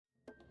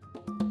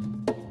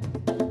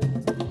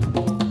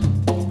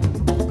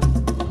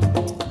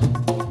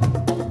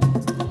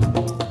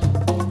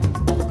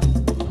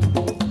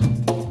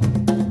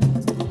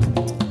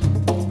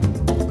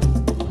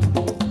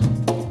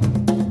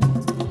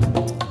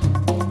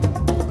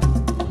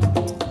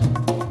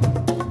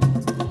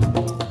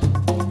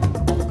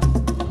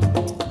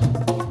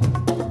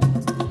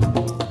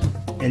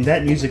And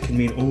that music can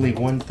mean only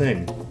one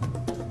thing.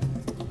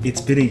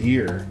 It's been a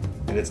year,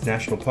 and it's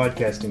National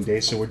Podcasting Day,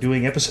 so we're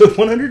doing episode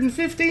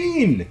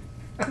 115!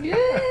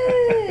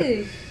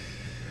 Yay!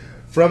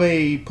 From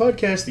a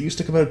podcast that used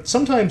to come out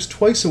sometimes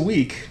twice a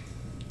week,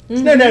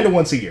 it's now down to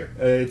once a year.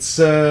 It's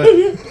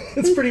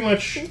pretty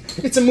much,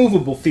 it's a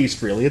movable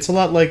feast, really. It's a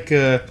lot like,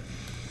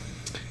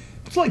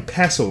 it's like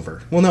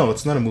Passover. Well, no,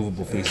 it's not a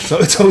movable feast. So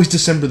it's always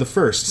December the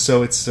 1st,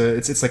 so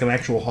it's like an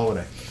actual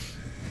holiday.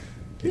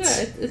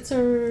 It's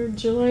our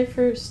July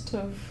 1st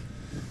of...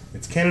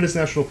 It's Canada's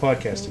National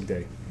Podcasting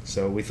Day.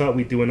 So we thought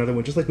we'd do another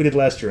one, just like we did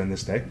last year on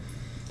this day.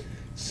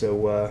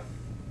 So,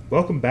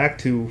 welcome back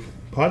to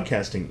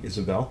podcasting,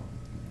 Isabel.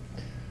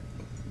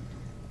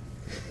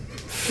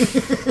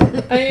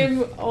 I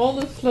am all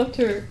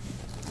aflutter.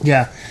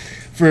 Yeah.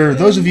 For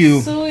those of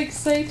you... so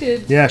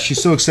excited. Yeah,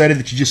 she's so excited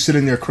that she's just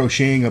sitting there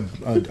crocheting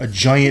a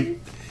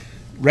giant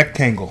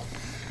rectangle.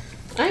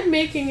 I'm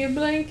making a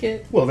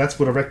blanket. Well, that's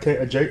what a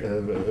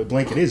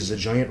blanket is a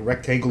giant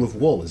rectangle of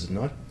wool, is it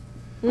not?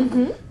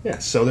 Mm-hmm. Yeah,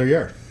 so there you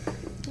are.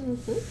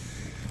 Mm-hmm.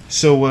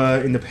 So,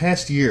 in the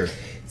past year...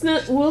 It's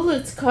not wool,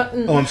 it's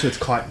cotton. Oh, I'm sorry, it's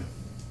cotton.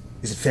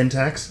 Is it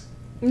Fentax?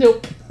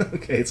 Nope.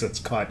 Okay, so it's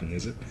cotton,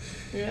 is it?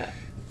 Yeah.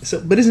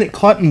 So, but isn't it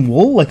cotton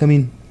wool? Like, I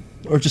mean...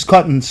 Or just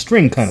cotton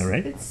string, kind of,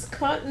 right? It's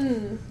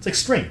cotton. It's like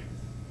string.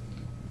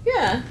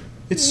 Yeah.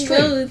 It's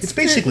string. Well, it's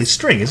basically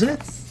string, isn't it?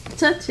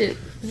 Touch it.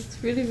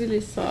 It's really,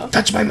 really soft.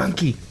 Touch my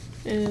monkey.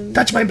 And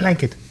Touch my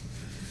blanket.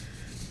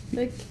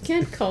 like, you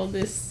can't call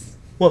this...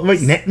 Well,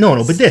 wait,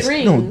 no, but this.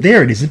 String. No,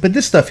 there it isn't. But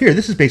this stuff here,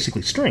 this is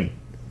basically string.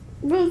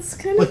 Well, it's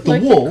kind Like of the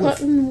like wool, a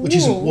cotton wool. which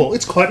isn't wool.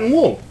 It's cotton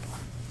wool.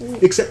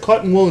 Except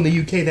cotton wool in the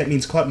UK, that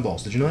means cotton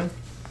balls. Did you know that?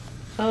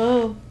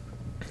 Oh.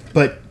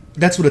 But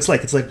that's what it's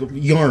like. It's like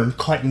yarn,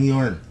 cotton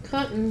yarn.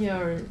 Cotton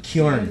yarn.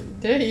 Yarn.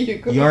 There you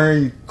go.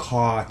 Yarn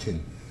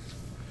cotton.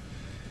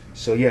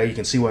 So yeah, you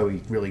can see why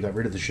we really got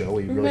rid of the show.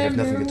 We really have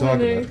nothing to talk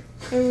about.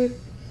 I would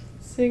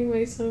sing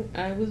my song,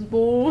 I was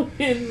born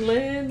in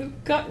land of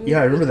cotton. Yeah,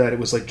 I remember that. It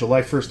was like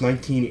July 1st,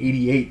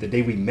 1988, the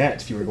day we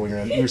met. You were going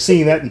around. You were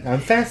singing that, and I'm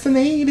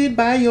fascinated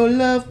by your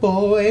love,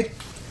 boy.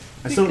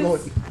 I still don't know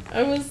what...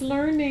 I was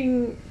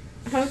learning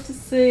how to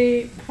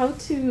say, how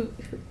to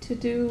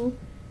do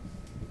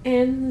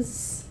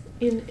N's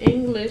in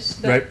English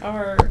that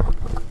are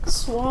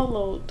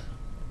swallowed.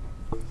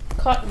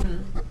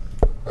 Cotton.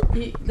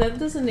 That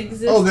doesn't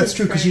exist. Oh, that's in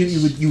true, because French.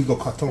 you would go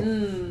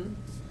coton.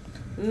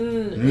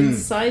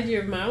 Inside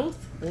your mouth.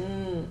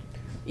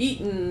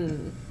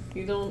 Eaten.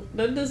 You don't.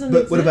 That doesn't.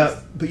 But exist. what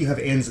about? But you have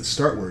ends that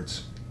start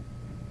words.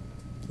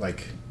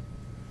 Like,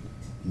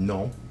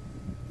 no.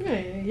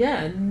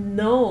 Yeah.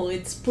 No,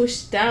 it's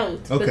pushed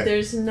out. Okay. But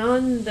there's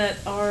none that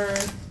are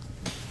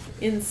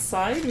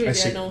inside. Really,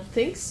 see. I don't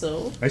think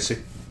so. I see.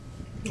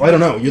 Well, I don't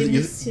know. You're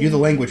Let me the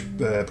language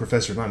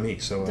professor, not me.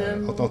 So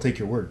I'll take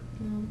your word.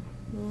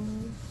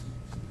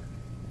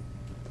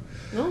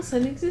 Non, ça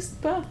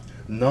n'existe pas.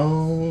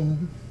 No.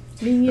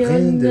 Mignonne.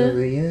 Rien de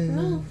rien.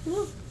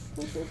 No.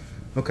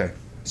 Okay,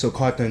 so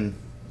cotton.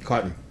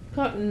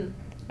 Cotton.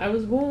 I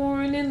was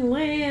born in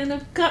land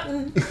of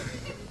cotton.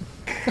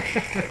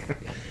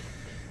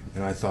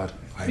 And I thought,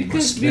 I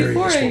Because must marry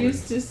before this I woman.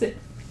 used to say,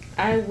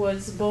 I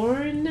was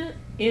born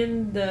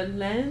in the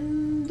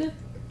land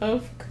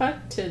of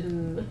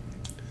cotton.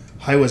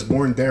 I was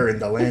born there in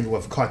the land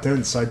of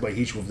cotton, side by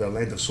each with the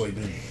land of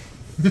soybean.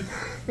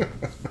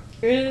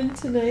 And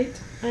tonight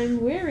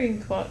I'm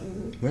wearing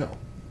cotton. Well,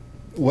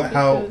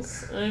 how?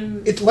 Because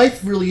I'm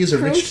Life really is a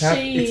rich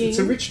crocheting. it's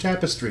a rich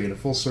tapestry in a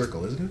full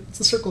circle, isn't it? It's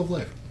the circle of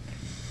life.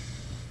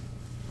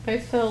 I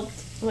felt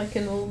like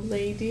an old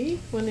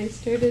lady when I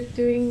started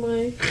doing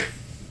my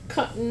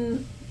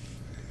cotton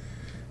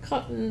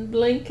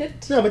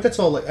blanket. No, but that's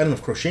all. Like, I don't know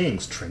if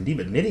crocheting's trendy,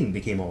 but knitting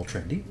became all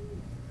trendy.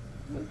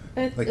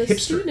 A Like hipster.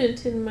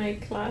 student in my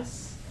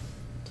class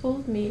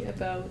told me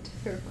about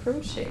her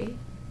crochet,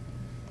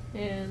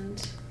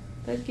 and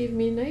that gave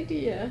me an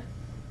idea.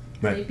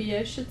 Right. Maybe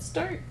I should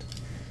start.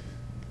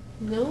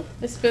 No,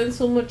 I spend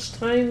so much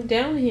time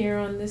down here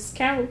on this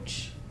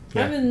couch.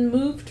 Yeah. I haven't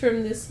moved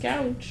from this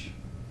couch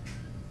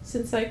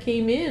since I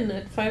came in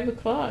at 5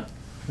 o'clock.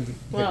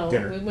 Well,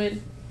 dinner.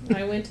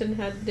 I went and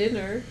had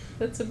dinner.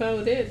 That's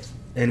about it.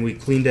 And we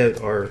cleaned out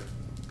our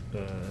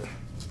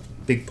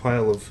big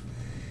pile of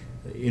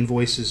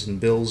invoices and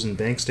bills and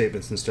bank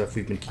statements and stuff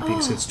we've been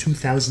keeping since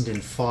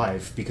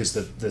 2005, because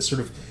the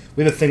sort of,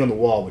 we have a thing on the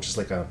wall which is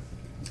like a,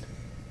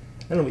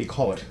 I don't know what you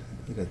call it,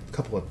 like a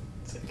couple of,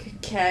 It's like a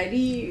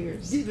caddy or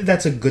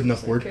that's a good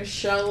enough word, like a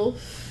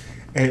shelf.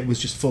 and it was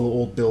just full of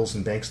old bills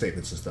and bank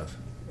statements and stuff,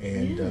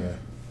 and Yeah.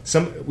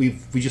 we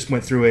just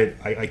went through it.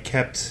 I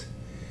kept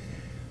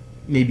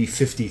maybe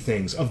 50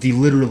 things of the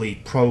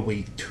literally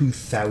probably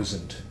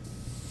 2,000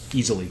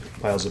 easily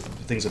piles of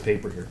things of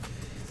paper here.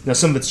 Now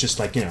some of it's just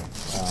like,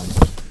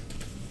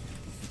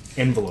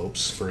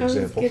 envelopes, for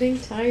example. I was getting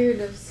tired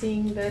of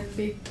seeing that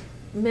big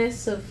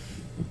mess of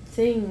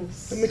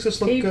things. It makes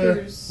us look,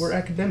 papers we're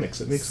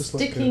academics. It makes us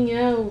look... sticking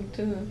out.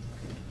 And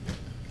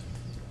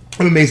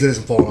I'm amazed it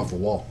hasn't fallen off the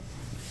wall.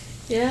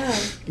 Yeah.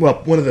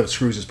 Well, one of the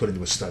screws is put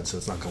into a stud, so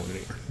it's not going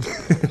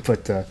anywhere.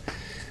 But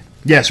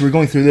yeah, so we're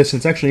going through this, and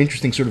it's actually an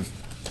interesting sort of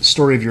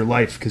story of your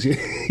life because you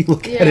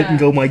look at it and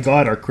go, "My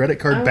God, our credit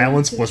card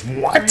balance was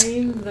what?"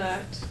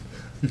 That.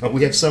 No,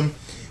 we have some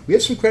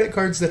credit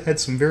cards that had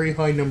some very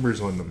high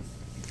numbers on them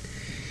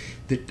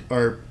that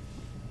are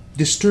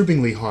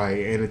disturbingly high,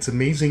 and it's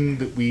amazing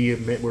that we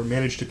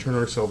managed to turn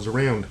ourselves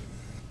around.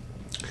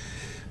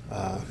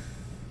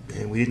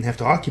 And we didn't have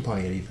to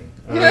occupy anything.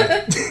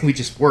 We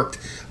just worked.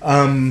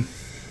 And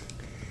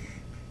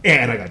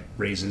I got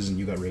raises, and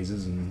you got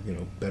raises, and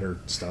better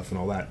stuff and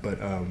all that. But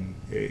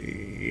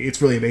it's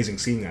really amazing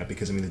seeing that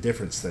because the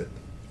difference that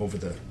over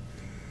the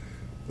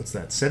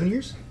 7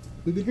 years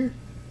we've been here.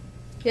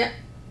 Yeah.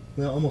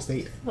 Well, almost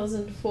 8.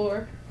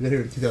 2004. We got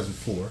here in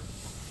 2004.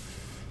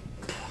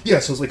 Yeah,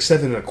 so it's like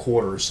 7 1/4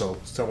 or so.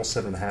 It's almost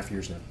 7.5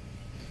 years now.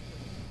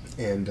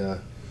 And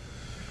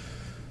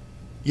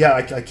yeah,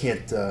 I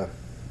can't.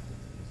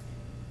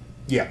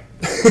 Yeah,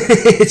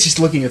 it's just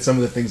looking at some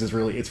of the things it's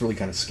really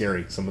kind of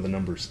scary. Some of the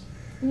numbers.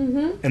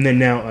 Mm-hmm. And then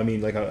now, I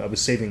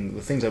was saving,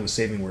 the things I was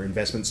saving were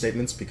investment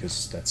statements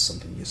because that's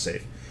something you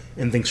save,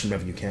 and things from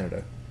Revenue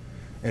Canada.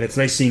 And it's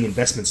nice seeing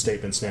investment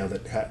statements now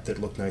that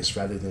look nice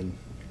rather than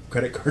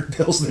credit card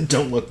bills that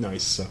don't look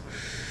nice. So.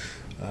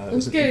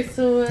 Okay,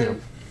 so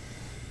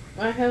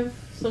I have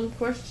some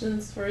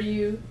questions for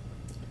you.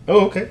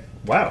 Oh, okay.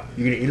 Wow,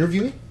 you're gonna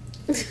interview me?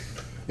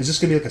 Is this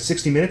gonna be like a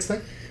 60 minutes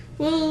thing?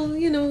 Well,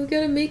 we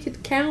gotta make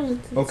it count.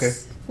 It's okay.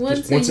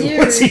 Once a year.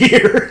 Once a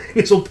year.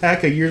 This will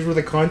pack a year's worth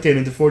of content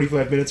into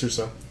 45 minutes or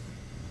so.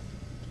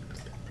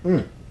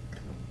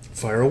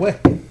 Fire away.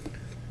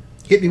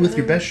 Hit me with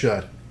your best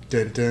shot.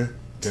 Dun, dun,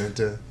 dun,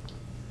 dun.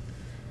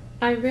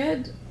 I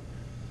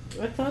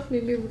thought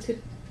maybe we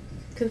could,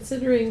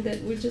 considering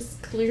that we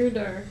just cleared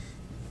our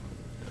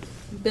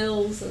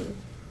bills and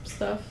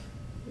stuff,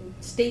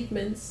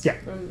 statements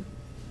from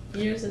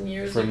years and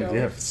years ago.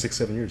 Yeah,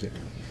 6-7 years, yeah.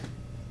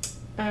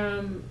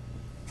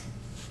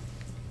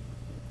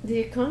 The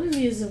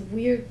economy is a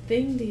weird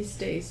thing these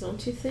days,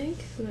 don't you think?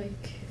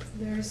 Like,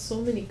 there are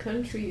so many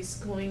countries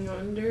going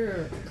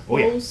under or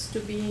close to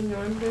being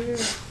under.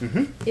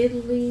 Mm-hmm.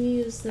 Italy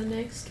is the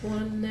next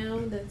one now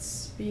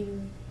that's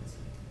being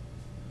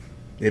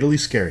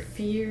Italy's scary.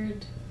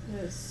 feared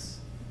as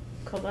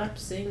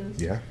collapsing.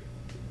 Yeah.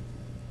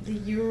 The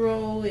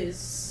euro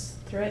is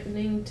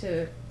threatening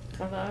to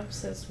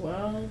collapse as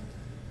well.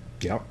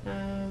 Yeah.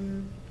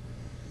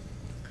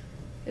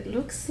 It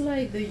looks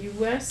like the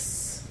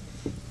U.S.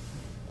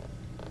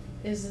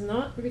 is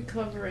not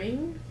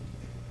recovering.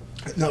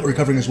 Not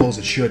recovering as well as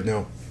it should,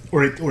 no.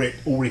 Or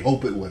we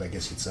hope it would, I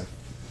guess you'd say.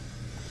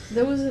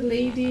 There was a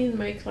lady in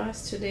my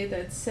class today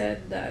that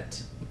said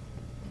that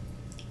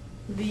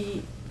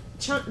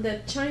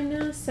that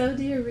China,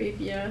 Saudi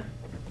Arabia,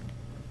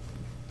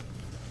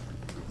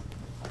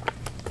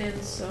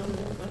 and some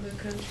other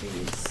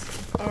countries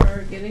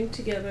are getting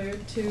together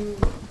to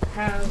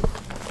have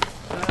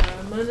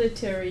a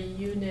monetary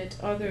unit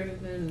other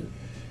than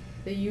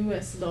the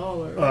U.S.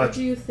 dollar. What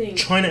do you think?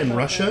 China and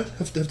Russia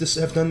have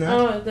done that.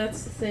 Oh,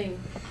 that's the thing.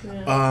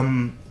 Yeah.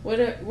 What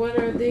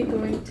are they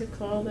going to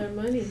call their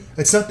money?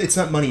 It's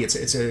not money.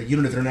 It's a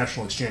unit of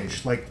international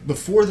exchange. Like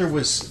before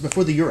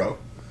the euro,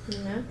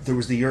 there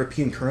was the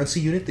European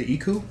currency unit, the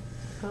ECU,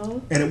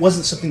 and it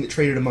wasn't something that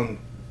traded among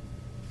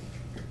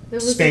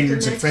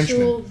Spaniards and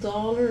Frenchmen.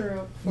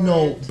 Dollar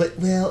but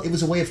it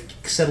was a way of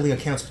settling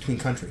accounts between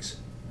countries.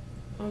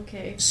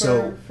 Okay,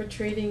 so for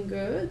trading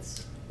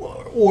goods.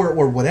 Or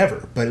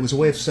whatever, but it was a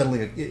way of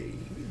settling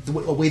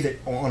a way that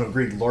on a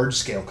very large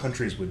scale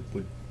countries would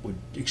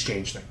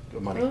exchange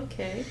money.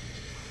 Okay.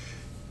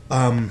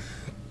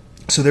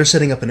 So they're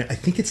setting up I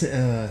think it's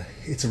a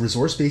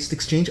resource based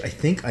exchange. I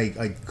think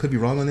I could be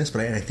wrong on this,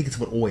 but I think it's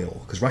about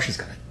oil because Russia's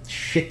got a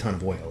shit ton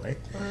of oil, right?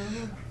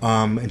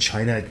 And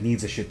China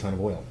needs a shit ton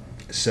of oil,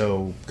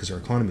 so because their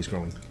economy's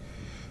growing.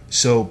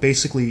 So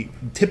basically,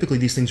 typically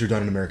these things are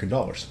done in American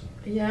dollars.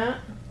 Yeah.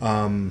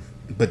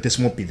 But this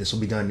won't be. This will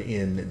be done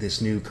in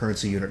this new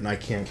currency unit, and I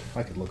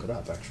could look it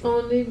up, actually.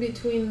 Only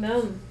between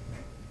them.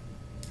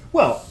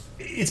 Well,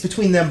 it's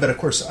between them, but of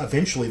course,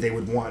 eventually they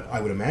would want,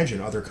 I would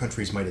imagine, other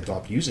countries might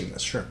adopt using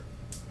this, sure.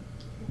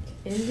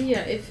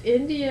 India. If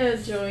India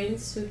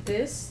joins with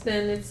this,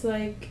 then it's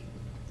like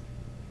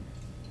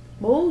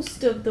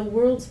most of the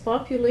world's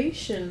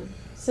population,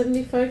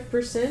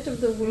 75% of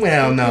the world's population.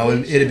 Well, no,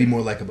 it'd be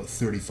more like about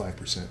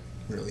 35%,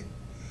 really.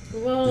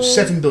 Well, there's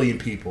 7 billion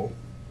people.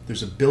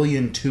 There's 1.2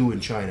 billion in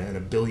China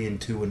and 1.2 billion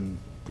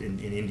in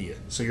India.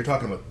 So you're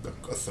talking about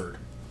a third.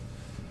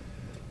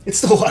 It's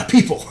still a lot of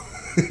people.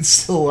 It's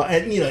still a lot,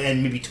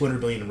 and maybe 200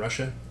 billion in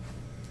Russia,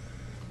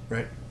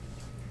 right?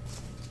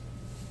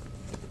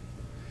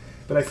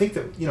 But I think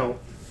that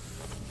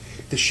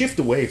the shift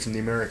away from the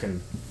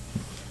American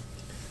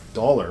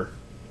dollar,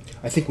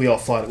 I think we all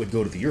thought it would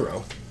go to the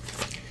euro.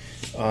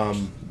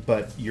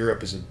 But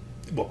Europe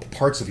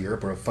parts of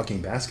Europe are a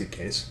fucking basket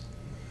case.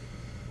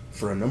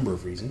 For a number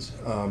of reasons.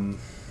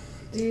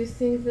 Do you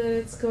think that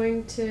it's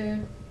going to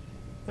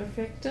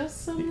affect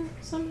us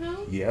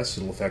somehow? Yes,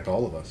 it'll affect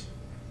all of us.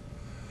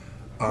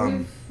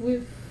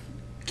 we've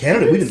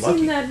Canada, we've been haven't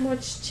seen lucky. that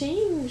much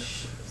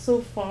change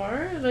so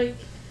far. Like,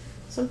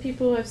 some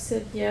people have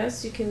said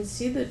yes, you can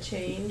see the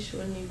change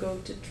when you go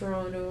to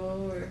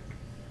Toronto,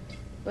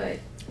 but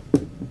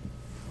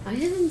I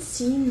haven't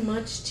seen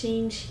much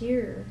change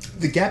here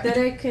The gap, that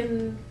I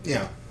can.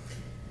 yeah.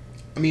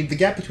 I mean, the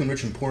gap between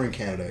rich and poor in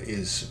Canada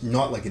is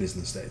not like it is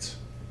in the States.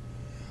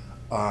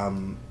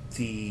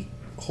 The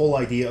whole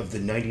idea of the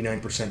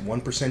 99%,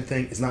 1%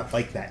 thing is not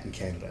like that in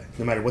Canada.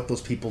 No matter what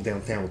those people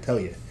downtown will tell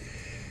you.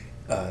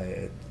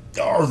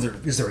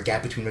 Is there a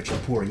gap between rich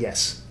and poor?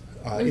 Yes.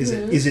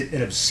 Is it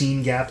an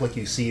obscene gap like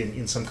you see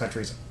in some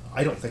countries?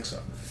 I don't think so.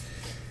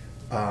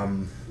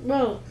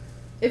 Well,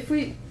 if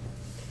we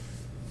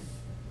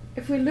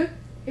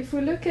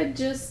look at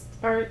just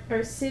our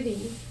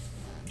city,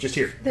 Just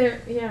here.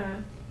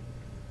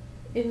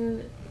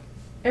 in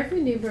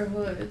every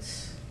neighborhood,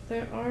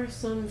 there are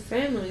some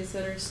families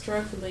that are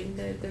struggling.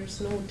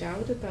 There's no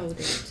doubt about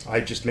it. I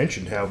just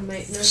mentioned how You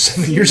might not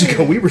 7 see years ago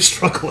them. we were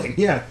struggling.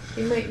 Yeah.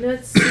 You might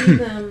not see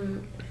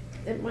them.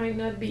 It might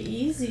not be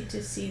easy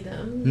to see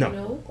them. No. You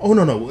know? Oh,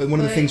 no. One of the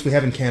But- things we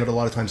have in Canada a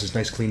lot of times is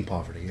nice, clean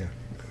poverty.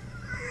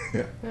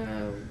 Yeah.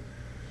 Yeah.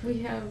 We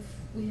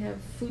have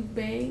food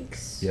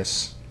banks.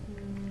 Yes.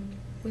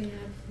 We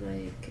have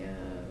like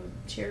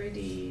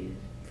charity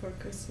for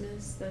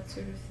Christmas, that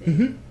sort of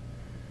thing.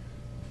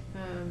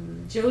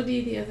 Mm-hmm.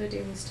 Jody the other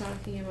day was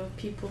talking about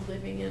people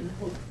living in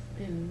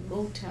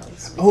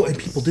motels. Oh, and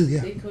because people do, yeah.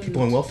 they couldn't-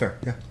 People on welfare,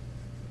 yeah.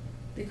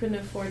 They couldn't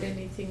afford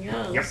anything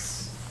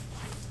else.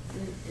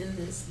 In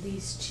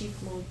these cheap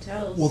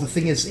motels. Well, the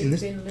thing is, they've in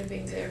this- been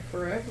living there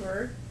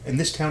forever. And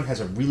this town has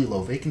a really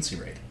low vacancy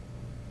rate,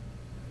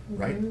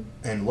 right? Mhm.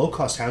 And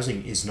low-cost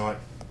housing is not,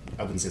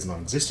 I wouldn't say it's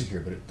non-existent here,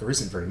 but there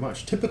isn't very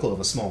much. Typical of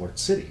a smaller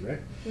city, right?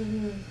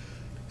 Mhm.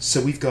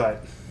 So we've got,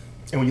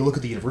 and when you look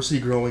at the university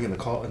growing and the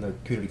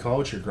community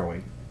college here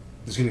growing,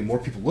 there's going to be more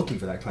people looking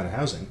for that kind of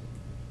housing,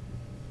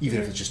 even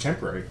if Yeah. it's just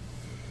temporary.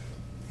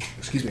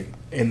 Excuse me.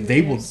 And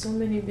they We will. have so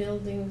many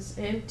buildings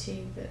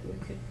empty that we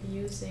could be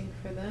using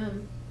for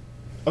them.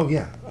 Oh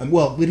yeah.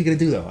 Well, what are you going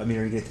to do though? I mean,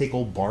 are you going to take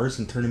old bars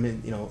and turn them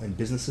in, and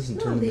businesses and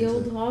No, turn them the into?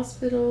 old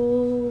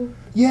hospital.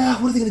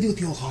 Yeah. What are they going to do with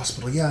the old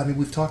hospital? Yeah. I mean,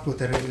 we've talked about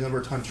that a number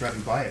of times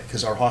driving by it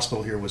because our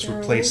hospital here was There are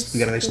replaced. old We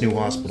got a nice new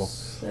hospital.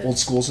 schools that- Old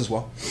schools as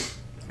well.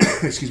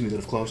 Excuse me, that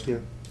have closed. Yeah.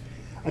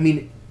 I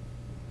mean,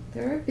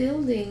 There are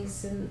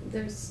buildings and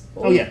there's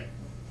oh yeah.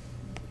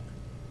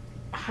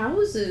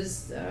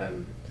 houses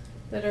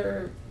that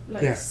are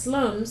like Yeah.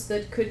 slums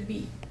that could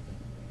be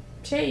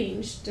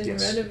changed and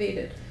Yes.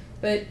 renovated.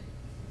 But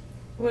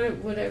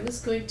what I was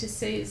going to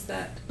say is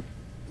that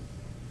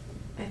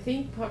I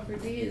think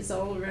poverty is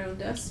all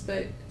around us,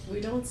 but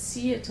we don't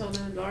see it on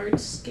a large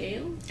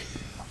scale.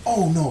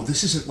 Oh no,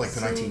 this isn't like the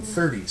So-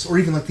 1930s or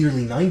even like the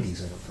early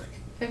 90s. I don't think.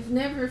 I've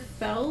never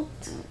felt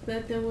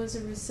that there was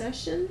a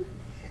recession.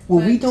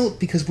 Well, we But don't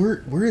because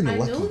we're in the I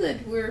lucky. know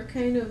that we're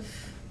kind of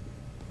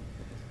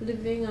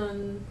living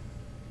on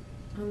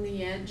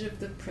the edge of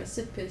the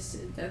precipice.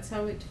 That's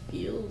how it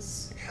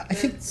feels. I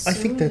think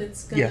soon that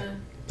it's gonna, yeah,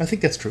 I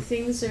think that's true.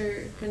 things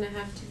are gonna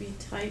have to be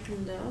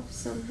tightened up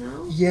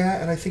somehow. Yeah,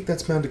 and I think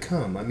that's bound to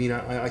come. I mean,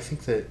 I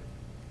think that,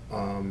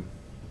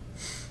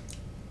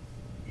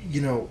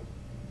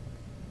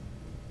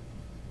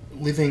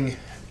 living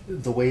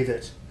the way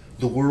that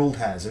the world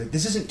has. I mean,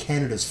 this isn't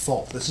Canada's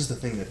fault. This is the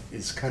thing that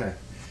is kind of.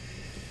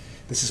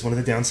 This is one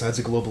of the downsides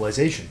of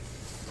globalization.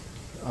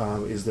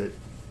 Is that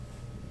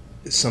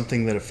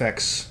something that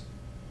affects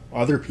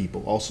other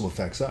people also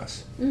affects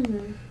us,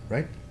 Mm-hmm.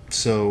 right?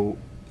 So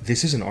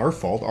this isn't our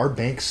fault. Our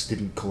banks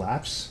didn't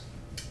collapse.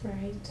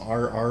 Right.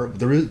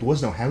 There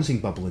was no housing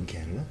bubble in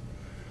Canada.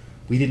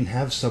 We didn't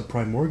have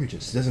subprime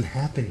mortgages. It doesn't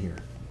happen here.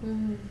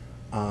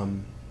 Mm-hmm.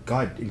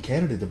 God, in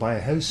Canada, to buy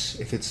a house,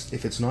 if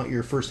it's not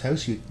your first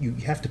house, you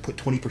have to put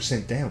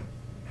 20% down.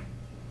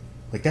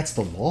 Like that's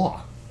the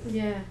law.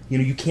 Yeah.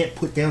 You can't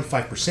put down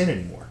 5%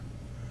 anymore.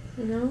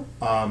 No.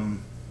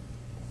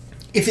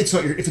 If it's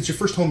your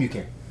first home, you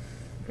can.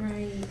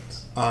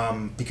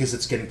 Right. Because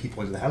it's getting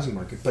people into the housing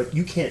market. But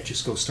you can't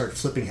just go start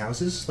flipping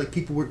houses like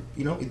people were.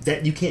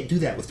 That you can't do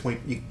that with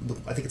 20.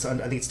 I think it's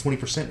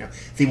 20% now.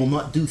 They will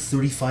not do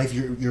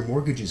 35-year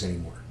mortgages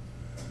anymore.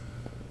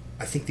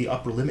 I think the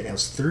upper limit now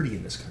is 30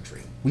 in this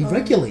country. We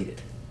regulate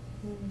it.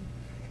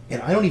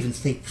 And I don't even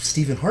think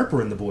Stephen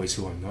Harper and the boys,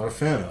 who I'm not a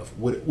fan of,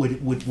 would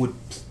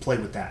play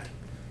with that.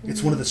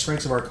 It's one of the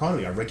strengths of our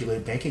economy, our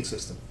regulated banking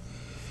system.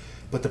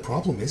 But the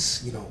problem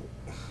is,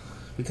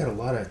 we got a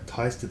lot of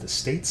ties to the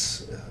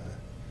States,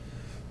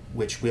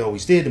 which we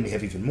always did, and we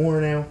have even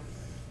more now.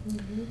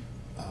 Mm-hmm.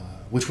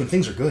 Which, when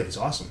things are good, is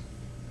awesome.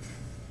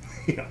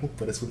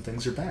 But it's when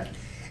things are bad.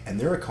 And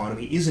their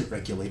economy isn't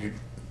regulated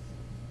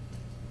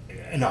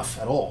enough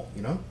at all,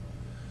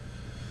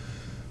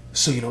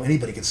 So,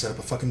 anybody can set up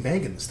a fucking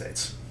bank in the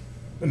States.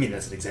 I mean,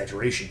 that's an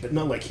exaggeration, but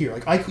not like here.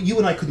 Like, you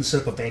and I couldn't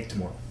set up a bank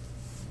tomorrow.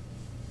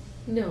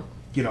 No.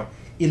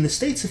 In the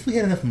States, if we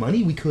had enough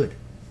money, we could.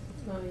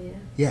 Oh yeah.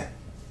 Yeah.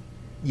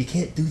 You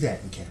can't do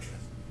that in Canada.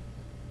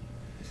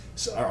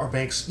 So are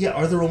banks? Yeah.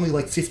 Are there only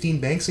like 15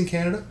 banks in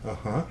Canada? Uh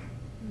huh.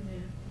 Yeah.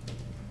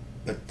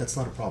 But that's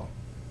not a problem.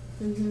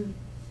 Mm-hmm.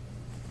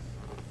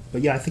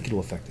 But yeah, I think it'll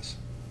affect us.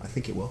 I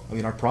think it will. I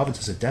mean, our province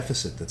has a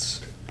deficit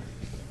that's,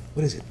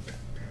 what is it,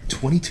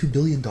 $22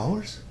 billion?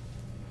 Is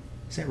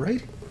that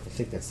right? I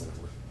think that's the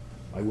number.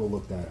 I will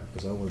look that up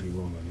because I don't want to be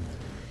wrong on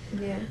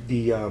that. Yeah.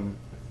 The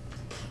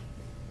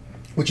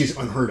which is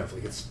unheard of.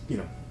 Like it's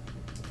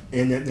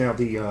and then now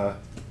the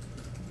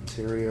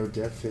Ontario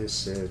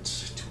deficit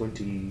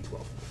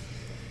 2012.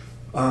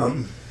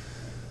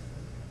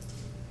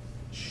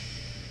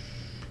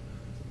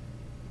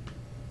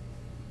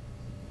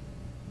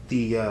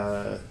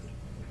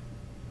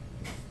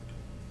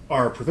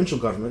 Our provincial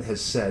government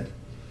has said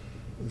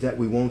that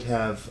we won't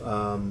have.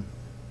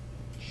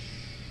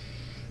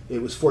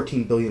 It was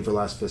 14 billion for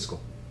last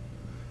fiscal,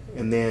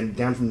 and then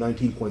down from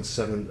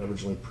 19.7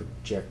 originally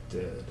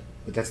projected.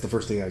 But that's the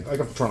first thing I got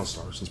from Toronto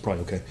Star, so it's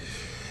probably okay.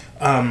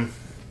 And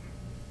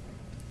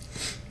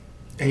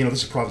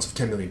this is a province of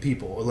 10 million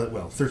people.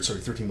 Well,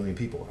 13 million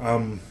people.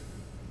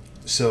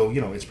 So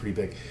it's pretty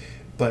big.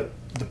 But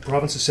the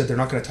province has said they're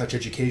not going to touch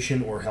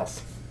education or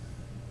health.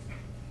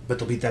 But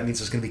that means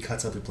there's going to be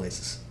cuts other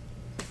places.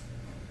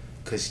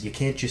 Because you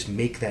can't just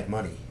make that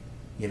money.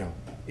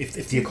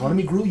 If the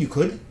economy grew, you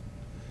could.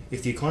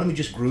 If the economy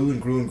just grew and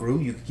grew and grew,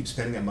 you could keep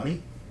spending that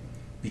money.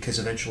 Because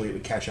eventually it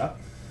would catch up.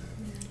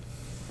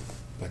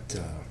 But,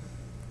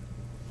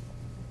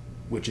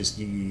 which is,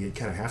 you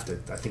kind of have to,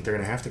 I think they're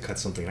going to have to cut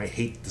something. I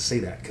hate to say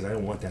that because I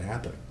don't want that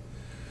happening.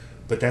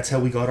 But that's how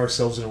we got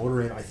ourselves in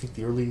order in, I think,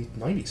 the early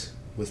 90s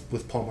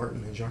with Paul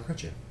Martin and Jean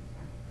Chrétien.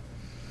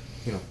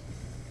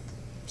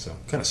 So,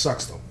 kind of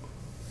sucks though.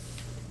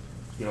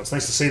 It's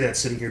nice to say that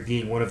sitting here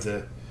being one of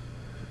the,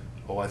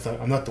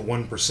 I'm not the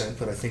 1%,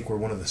 but I think we're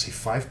one of the, say,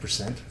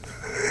 5%.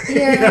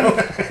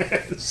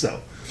 Yeah.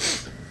 So.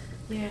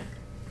 Yeah.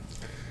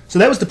 So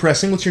that was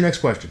depressing. What's your next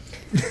question?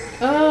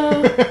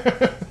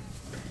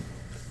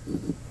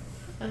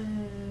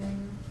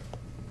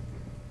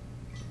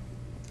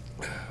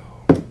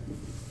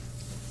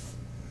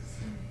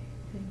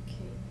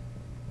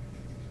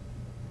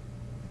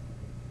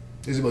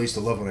 Isabel used to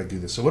love when I do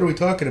this. So what are we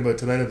talking about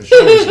tonight on the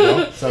show, Isabel?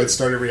 That's how I'd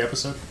start every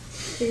episode.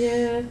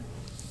 Yeah.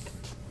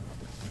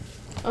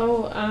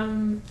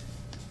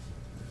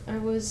 I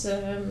was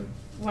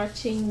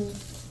watching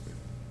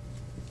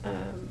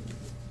a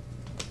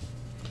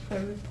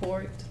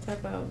report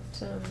about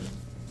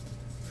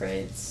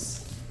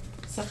France.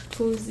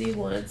 Sarkozy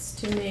wants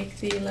to make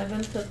the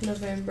 11th of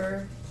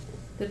November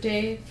the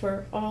day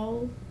for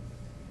all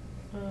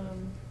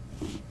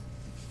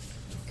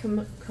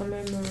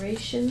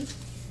commemoration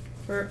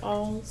for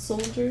all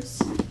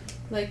soldiers,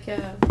 like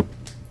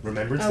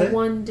Remembrance Day?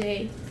 One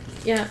day,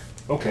 yeah.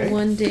 Okay.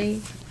 One day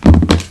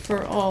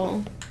for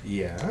all.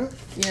 Yeah.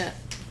 Yeah.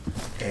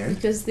 And?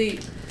 Because they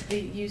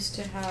used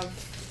to have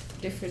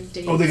different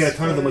dates. Oh, they got a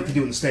ton of them like they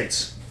do in the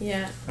States.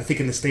 Yeah. I think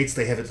in the States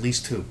they have at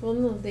least 2. Well,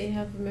 no, they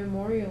have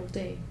Memorial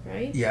Day,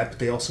 right? Yeah, but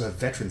they also have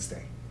Veterans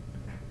Day.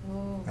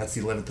 Oh. That's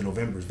the 11th of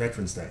November is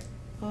Veterans Day.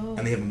 Oh.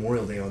 And they have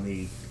Memorial Day on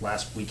the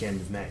last weekend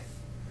of May.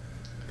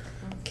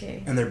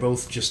 Okay. And they're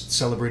both just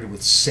celebrated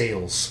with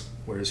sales.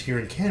 Whereas here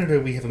in Canada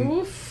we have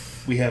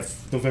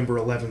November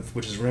 11th,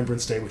 which is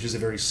Remembrance Day, which is a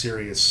very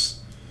serious.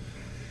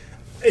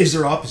 Is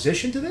there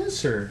opposition to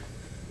this, or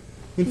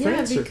in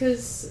France? Yeah,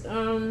 because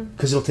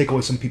it'll take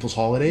away some people's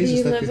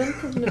holidays. The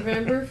 11th of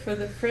November for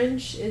the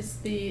French is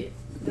the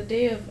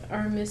day of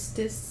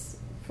armistice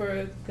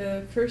for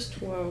the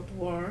First World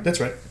War. That's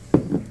right.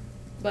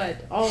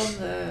 But all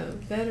the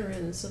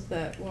veterans of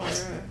that war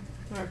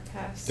are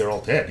passed. They're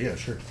all dead. Yeah,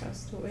 sure.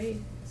 Passed away.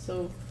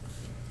 So,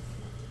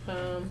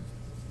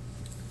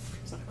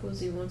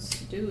 Sarkozy wants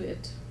to do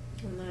it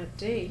on that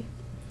day.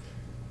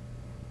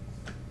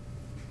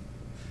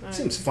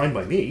 Seems fine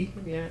by me.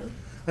 Yeah.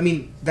 I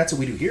mean, that's what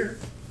we do here.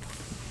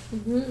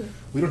 Mm-hmm.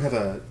 We don't have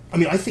a. I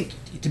mean, I think,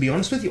 to be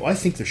honest with you, I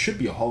think there should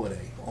be a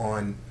holiday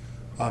on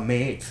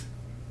May 8th.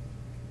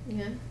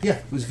 Yeah. Yeah,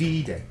 it was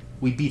VE Day.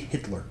 We beat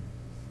Hitler.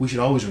 We should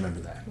always remember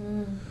that.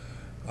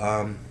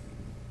 I'm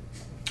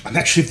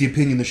actually of the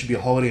opinion there should be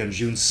a holiday on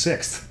June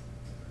 6th.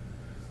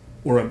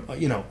 Or,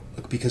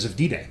 because of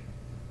D-Day.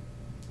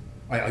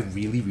 I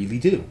really, really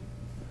do.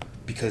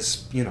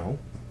 Because, it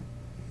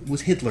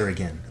was Hitler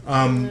again.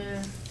 And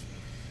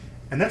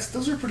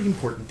those are pretty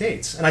important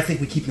dates. And I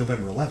think we keep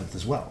November 11th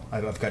as well.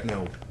 I've got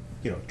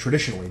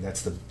traditionally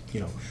that's the,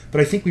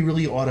 But I think we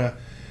really ought to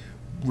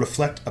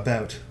reflect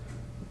about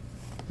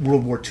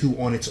World War II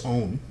on its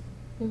own.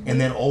 Mm-hmm.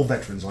 And then all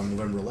veterans on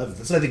November 11th.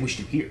 That's what I think we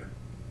should do here.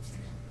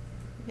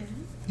 Yeah.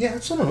 Yeah,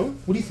 so I don't know.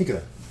 What do you think of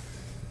that?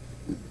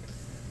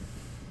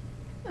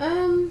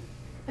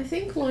 I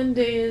think one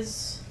day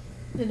is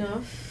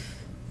enough,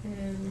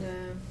 and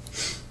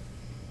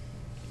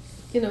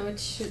it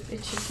should be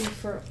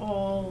for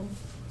all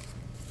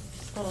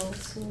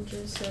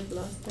soldiers who have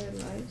lost their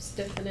lives.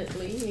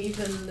 Definitely,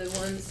 even the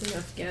ones in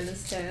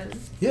Afghanistan.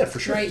 Yeah, for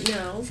sure. Right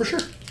now, for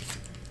sure.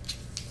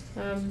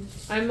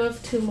 I'm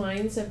of two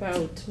minds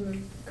about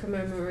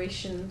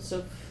commemorations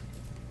of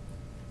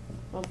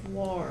of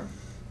war.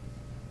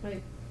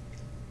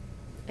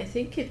 I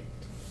think it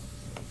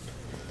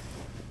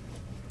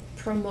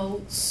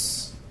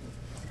promotes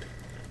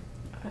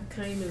a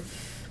kind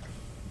of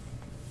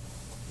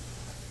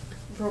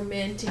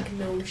romantic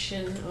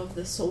notion of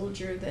the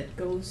soldier that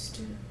goes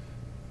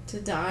to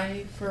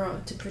die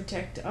to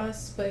protect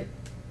us, but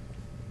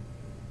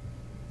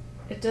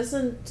it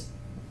doesn't.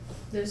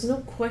 There's no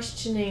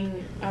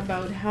questioning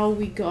about how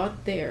we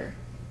got there.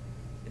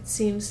 It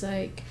seems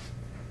like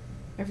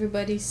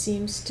everybody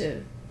seems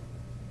to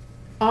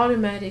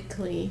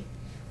automatically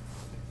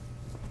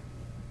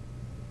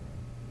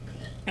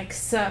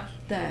accept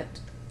that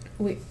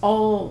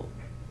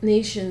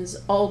nations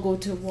all go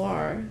to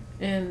war,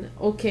 and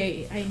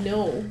okay, I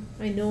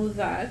know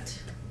that,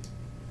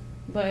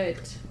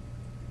 but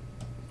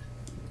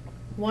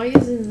why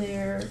isn't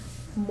there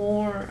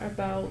more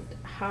about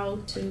how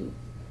to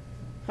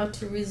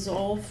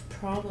resolve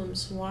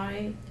problems?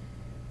 Why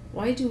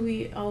do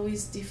we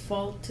always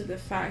default to the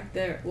fact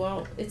that,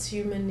 well, it's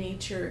human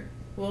nature,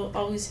 we'll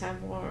always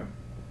have war?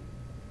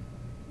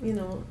 You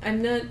know, I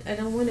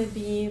don't want to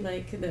be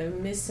like the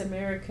Miss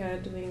America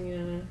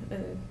doing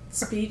a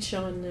speech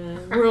on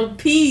world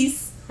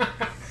peace,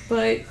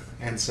 but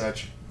and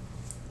such.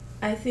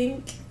 I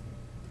think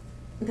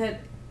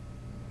that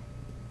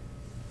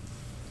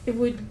it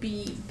would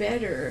be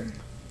better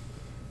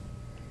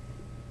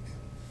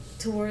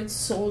towards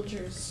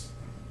soldiers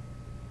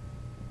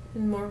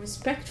and more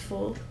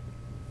respectful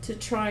to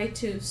try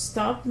to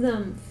stop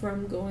them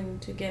from going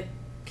to get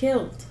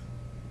killed.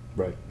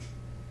 Right.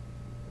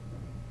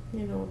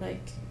 You know,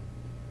 like,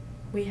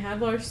 we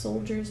have our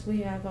soldiers,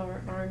 we have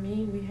our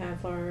army, we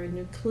have our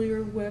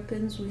nuclear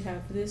weapons, we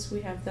have this,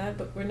 we have that,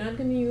 but we're not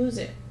going to use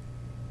it.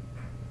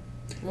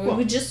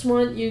 We just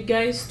want you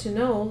guys to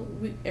know,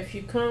 if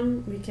you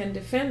come, we can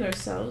defend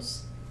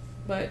ourselves,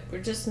 but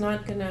we're just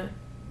not going to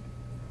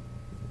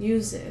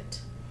use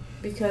it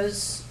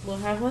because we'll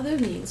have other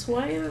means.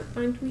 Why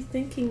aren't we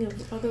thinking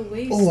of other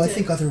ways? I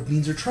think other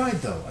means are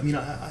tried, though. I mean,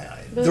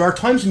 there are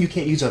times when you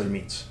can't use other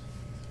means,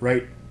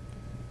 right?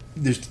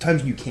 There's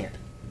times when you can't.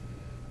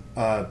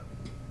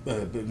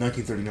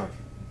 1939.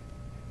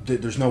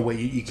 There's no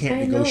way you can't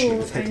negotiate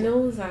with Hitler. I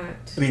know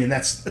that. I mean, and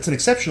that's an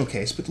exceptional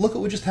case, but look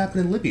at what just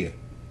happened in Libya.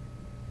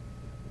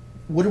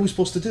 What are we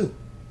supposed to do?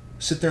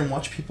 Sit there and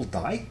watch people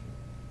die?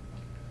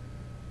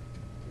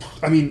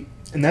 I mean,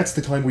 and that's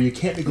the time where you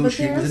can't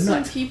negotiate with a nut. But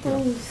there are some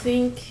people who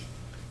think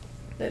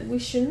that we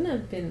shouldn't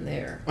have been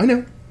there. I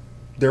know.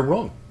 They're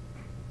wrong.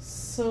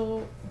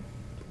 So...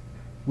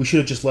 we should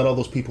have just let all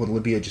those people in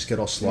Libya just get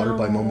all slaughtered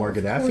by Muammar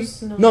Gaddafi? Of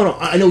course not. No,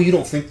 I know you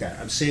don't think that.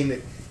 I'm saying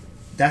that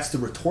that's the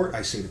retort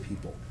I say to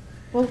people.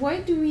 Well,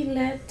 why do we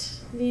let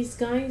these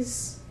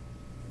guys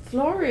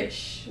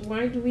flourish?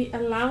 Why do we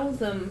allow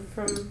them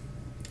from...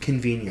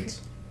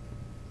 Convenience.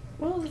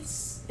 Well,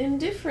 it's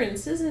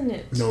indifference, isn't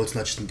it? No, it's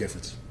not just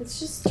indifference. It's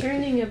just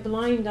turning a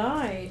blind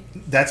eye.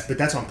 But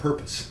that's on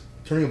purpose.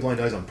 Turning a blind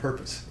eye is on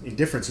purpose.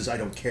 Indifference is I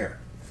don't care.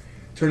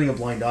 Turning a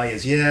blind eye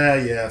is,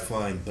 yeah,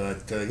 fine,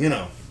 but, you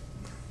know...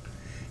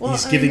 Well,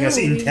 he's giving us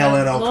intel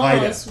and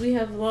Al-Qaeda. We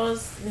have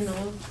laws, you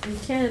know, we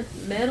can't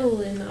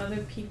meddle in other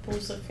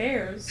people's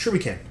affairs. Sure we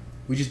can.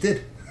 We just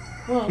did.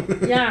 Well,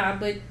 yeah,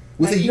 but...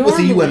 with a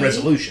UN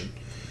resolution.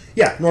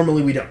 Yeah,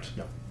 normally we don't,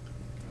 no.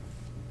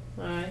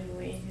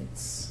 Anyway,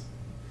 it's...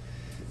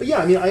 But yeah,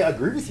 I mean, I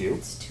agree with you.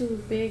 It's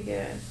too big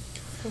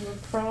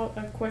of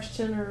a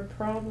question or a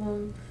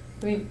problem.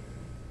 I mean,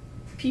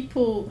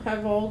 people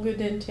have all good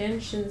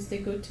intentions. They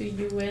go to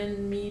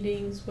UN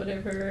meetings,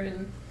 whatever,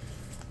 and...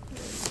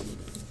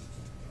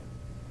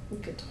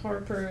 look at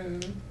Harper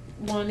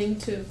wanting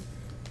to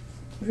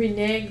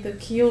renege the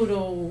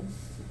Kyoto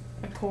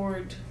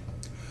Accord.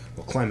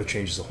 Well, climate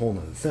change is a whole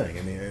other thing.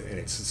 I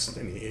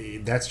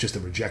mean, that's just a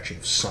rejection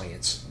of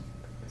science.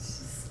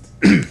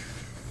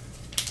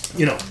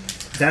 You know,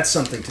 that's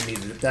something to me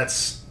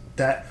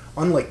that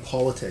unlike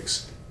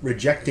politics,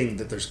 rejecting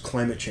that there's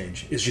climate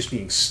change is just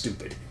being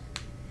stupid,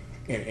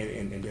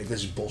 and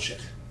this is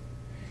bullshit.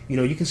 You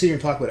know, you can sit here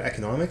and talk about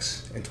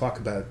economics and talk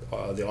about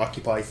the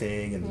Occupy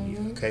thing,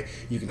 and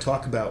you can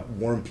talk about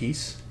war and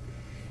peace.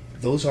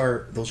 Those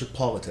are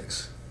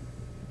politics,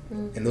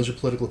 and those are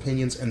political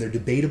opinions, and they're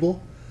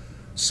debatable.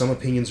 Some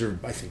opinions are,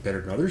 I think,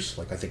 better than others.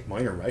 Like I think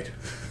mine are right,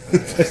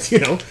 but, you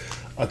know,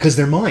 because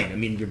they're mine. I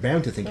mean, you're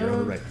bound to think your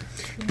own are right.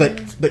 But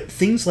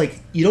things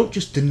like you don't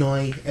just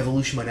deny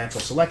evolution by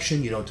natural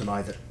selection. You don't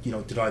deny that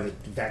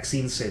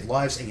vaccines save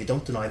lives, and you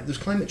don't deny that there's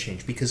climate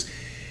change because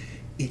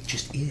it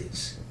just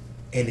is.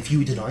 And if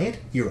you deny it,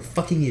 you're a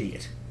fucking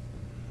idiot.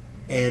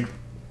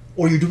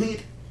 Or you're doing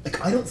it, like,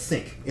 I don't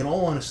think, in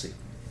all honesty,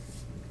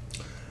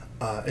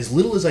 as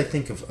little as I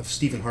think of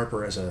Stephen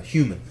Harper as a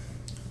human,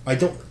 I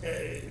doubt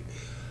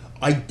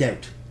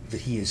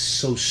that he is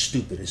so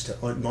stupid as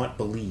to not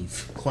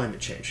believe climate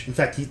change. In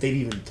fact, they've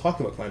even talked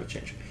about climate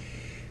change.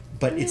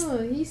 But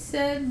he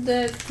said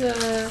that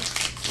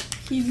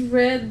he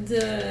read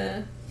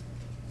that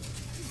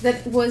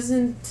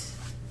wasn't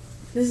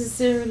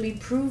necessarily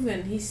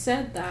proven. He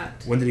said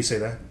that. When did he say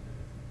that?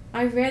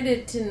 I read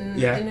it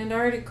in an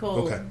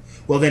article. Okay.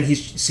 Well, then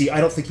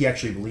I don't think he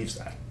actually believes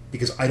that,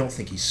 because I don't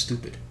think he's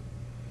stupid.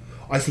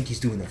 I think he's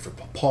doing that for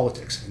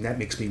politics, and that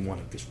makes me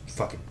want to just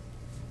fucking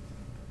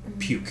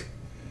puke.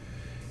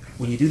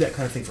 When you do that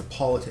kind of thing for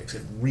politics,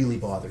 it really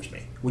bothers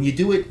me. When you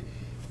do it,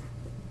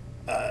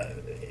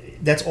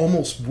 that's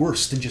almost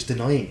worse than just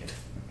denying it.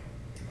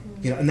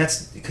 And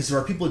that's because there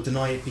are people that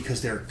deny it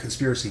because they're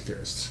conspiracy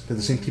theorists. They're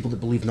the same people that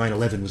believe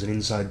 9/11 was an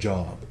inside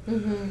job.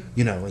 And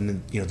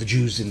then the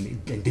Jews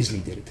and Disney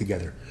did it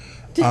together.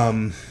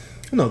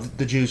 No,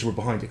 the Jews were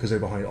behind it because they're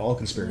behind all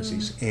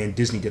conspiracies, and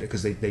Disney did it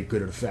because they're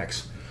good at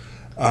effects.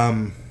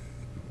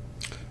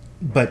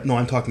 But no,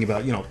 I'm talking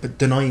about but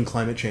denying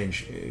climate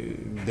change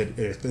that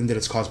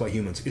it's caused by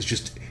humans is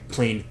just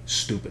plain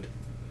stupid.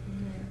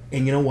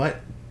 And you know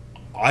what?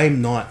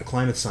 I'm not a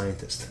climate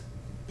scientist,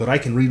 but I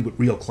can read what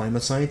real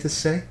climate scientists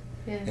say,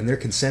 and their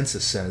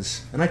consensus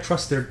says, and I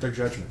trust their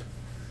judgment.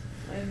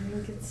 I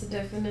think it's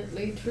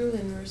definitely true,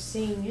 and we're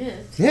seeing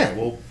it. Yeah,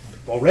 well,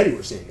 already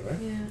we're seeing it, right?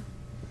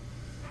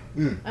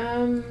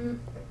 Yeah.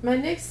 My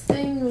next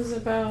thing was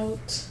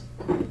about.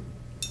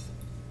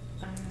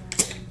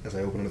 As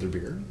I open another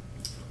beer.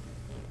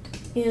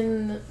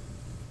 In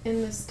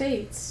the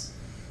States,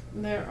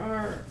 there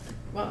are,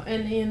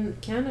 and in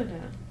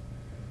Canada,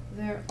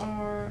 there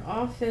are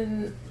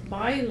often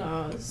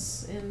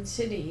bylaws in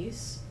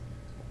cities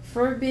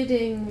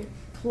forbidding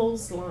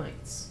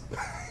clotheslines.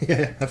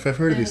 Yeah, I've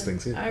heard of these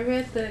things. Yeah. I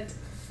read that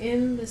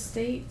in the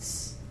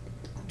States,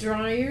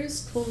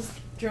 clothes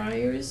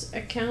dryers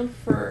account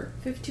for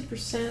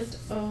 50%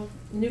 of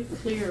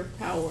nuclear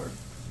power.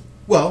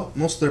 Well,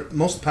 most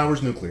power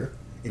is nuclear.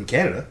 In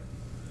Canada,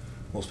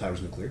 most power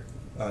is nuclear.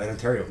 In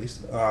Ontario, at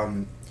least.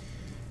 And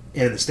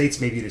in the States,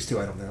 maybe it is too,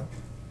 I don't know.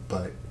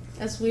 But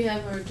as we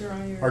have our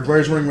dryer. Our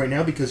dryer's running right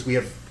now because we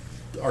have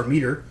our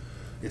meter.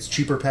 It's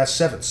cheaper past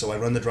 7, so I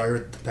run the dryer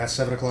past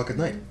 7 o'clock at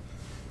night.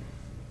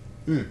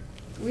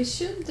 We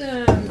should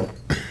have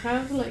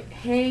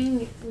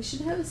we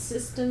should have a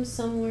system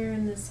somewhere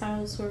in this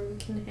house where we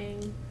can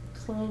hang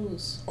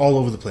clothes. All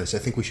over the place. I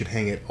think we should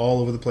hang it all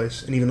over the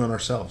place, and even on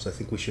ourselves. I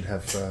think we should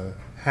have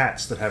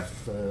hats that have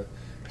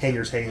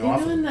hangers hanging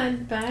off. In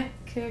that back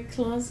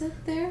closet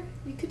there,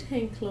 you could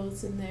hang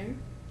clothes in there.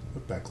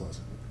 What back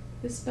closet?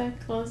 This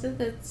back closet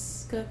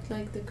that's got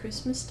like the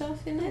Christmas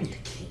stuff in it. You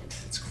can't.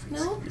 It's crazy.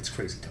 No? It's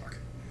crazy talk.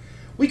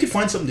 We could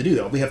find something to do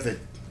though. We have the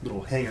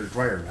little hanger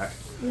dryer rack.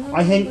 No,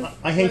 I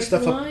hang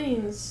stuff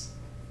lines.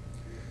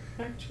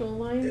 Actual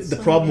lines. The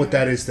problem with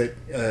that is that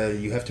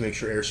you have to make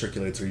sure air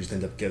circulates, or you just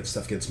end up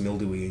stuff gets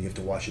mildewy and you have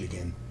to wash it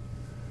again.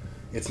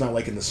 It's not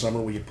like in the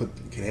summer where you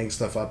can hang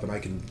stuff up, and I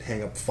can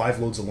hang up 5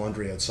 loads of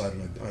laundry outside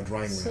on a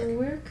drying rack. So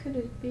where could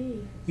it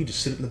be? You just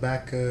sit it in the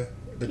back. The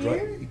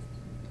Here?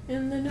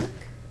 In the nook?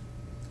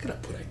 Could I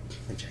put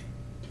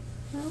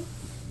No.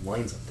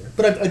 lines up there?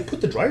 But I'd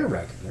put the dryer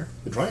rack in there,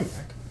 the drying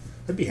rack.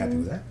 I'd be happy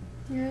with that.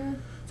 Yeah.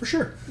 For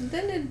sure.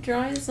 Then it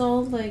dries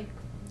all like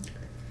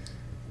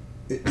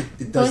it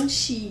does.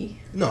 bunchy.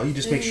 No, you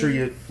just make sure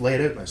you lay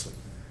it out nicely.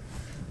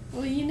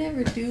 Well, you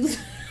never do that.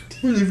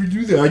 I never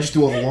do that. I just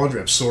do all the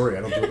laundry. I'm sorry,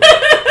 I don't do it.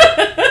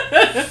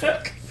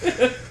 Fuck.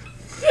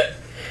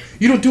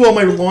 You don't do all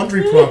my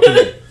laundry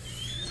properly.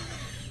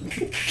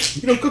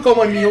 You don't cook all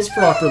my meals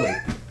properly.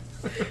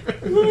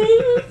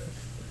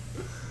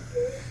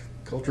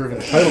 Culture of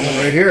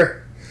entitlement right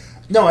here.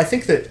 No, I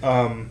think that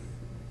I've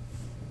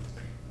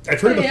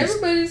heard about this.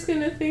 Everybody's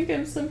gonna think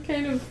I'm some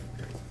kind of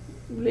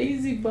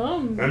lazy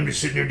bum. I'm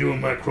just sitting there doing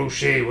my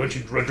crochet. Why don't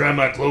you dry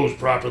my clothes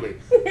properly?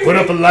 Put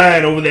up a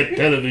line over that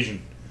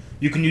television.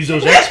 You can use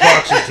those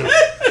Xboxes to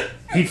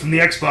heat from the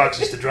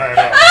Xboxes to dry it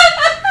off.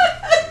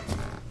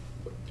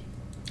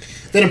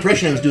 That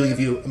impression I was doing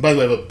of you, and by the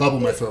way, I have a bubble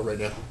in my throat right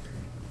now.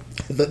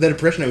 That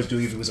impression I was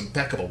doing of you was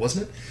impeccable,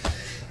 wasn't it?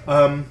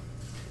 No,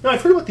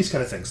 I've heard about these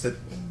kind of things, that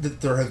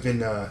there have been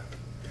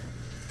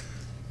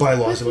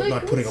bylaws about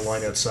not putting a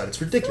line outside.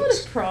 It's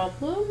ridiculous. It's not a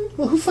problem.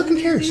 Well, who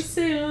fucking cares? They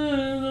say,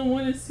 I don't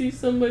want to see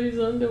somebody's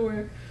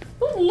underwear.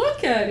 Don't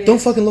look at it. Don't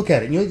fucking look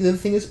at it. You know, the other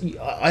thing is,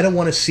 I don't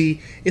want to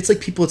see... It's like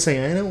people that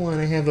say, I don't want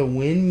to have a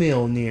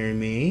windmill near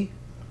me.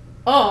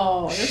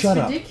 Oh, that's Shut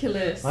up.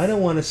 ridiculous. I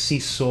don't want to see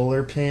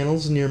solar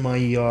panels near my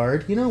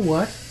yard. You know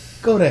what?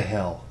 Go to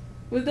hell.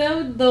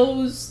 Without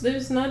those,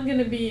 there's not going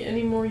to be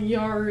any more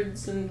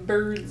yards and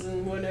birds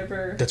and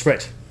whatever. That's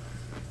right.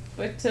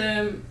 But,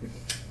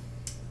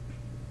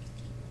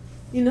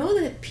 you know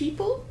that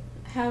people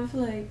have,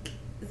 like,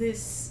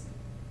 this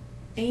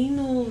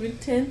anal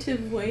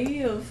retentive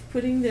way of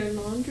putting their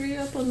laundry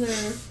up on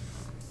their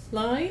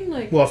line?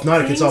 Like, well, if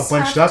not, it gets all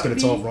bunched up and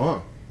it's all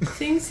wrong.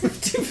 Things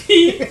have to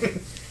be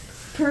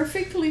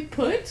perfectly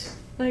put.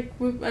 Like,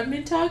 I've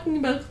been talking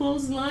about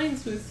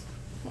clotheslines with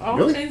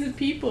all kinds of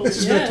people. This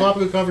has been a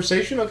topic of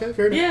conversation? Okay,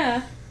 fair enough.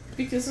 Yeah,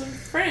 because of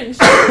French,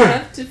 you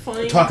have to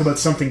find... Talk about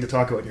something to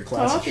talk about in your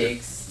class.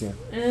 Topics. Yeah.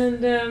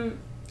 And,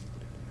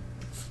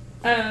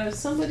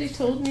 somebody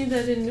told me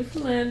that in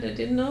Newfoundland, I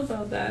didn't know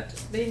about that,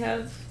 they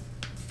have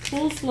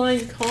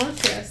clothesline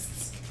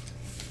contests.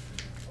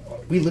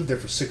 We lived there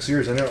for 6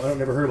 years. I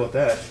never heard about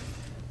that.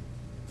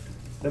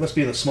 That must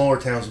be in the smaller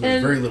towns where there's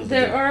And very little to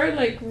there do. are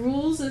like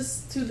rules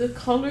as to the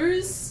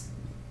colors.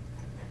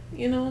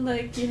 You know,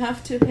 like you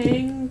have to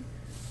hang.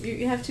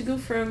 You have to go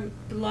from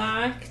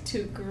black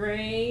to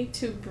gray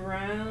to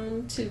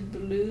brown to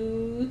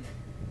blue,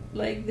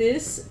 like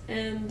this,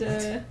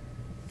 and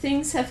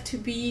things have to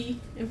be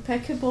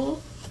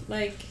impeccable.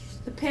 Like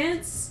the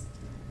pants.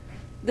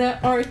 There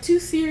are two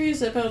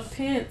theories about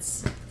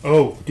pants.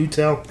 Oh, do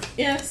tell.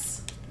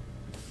 Yes.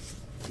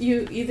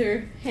 You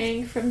either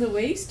hang from the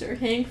waist or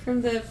hang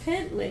from the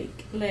pant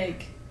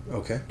leg.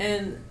 Okay.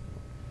 And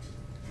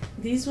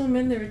these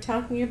women, they were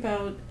talking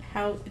about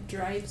how it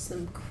drives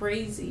them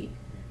crazy.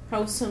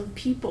 How some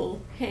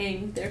people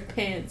hang their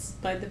pants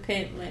by the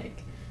pant leg.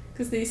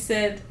 Because they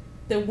said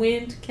the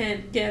wind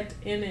can't get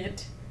in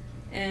it.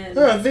 And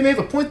They may have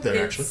a point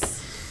there, actually.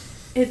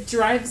 it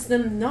drives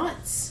them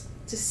nuts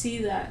to see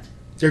that.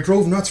 They're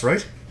drove nuts,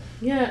 right?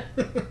 Yeah,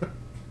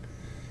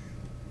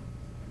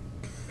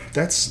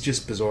 That's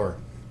just bizarre.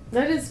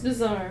 that is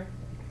bizarre.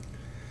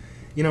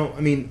 You know,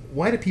 I mean,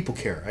 why do people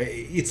care?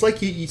 It's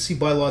like you see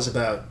bylaws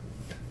about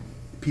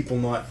people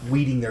not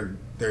weeding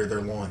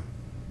their lawn.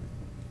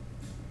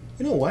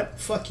 You know what?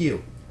 Fuck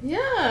you. I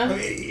Yeah, mean,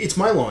 it's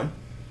my lawn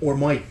or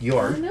my I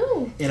yard,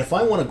 know. and if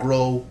I want to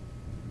grow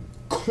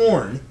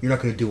corn, you're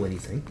not going to do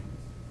anything.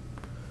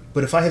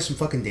 But if I have some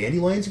fucking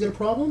dandelions, you got a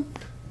problem?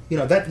 You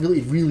know, that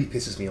really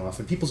pisses me off.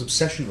 And people's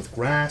obsession with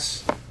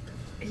grass.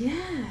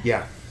 Yeah.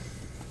 Yeah.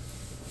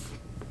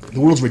 The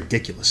world's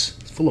ridiculous.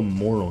 It's full of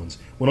morons.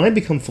 When I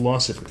become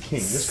philosopher king,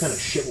 this kind of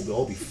shit will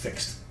all be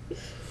fixed.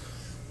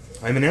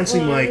 I'm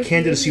announcing Well, my if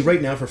candidacy you-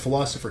 right now for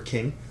philosopher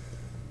king.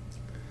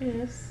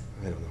 Yes.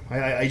 I don't know.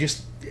 I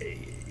just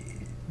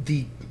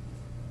the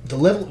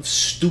level of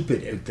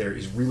stupid out there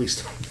is really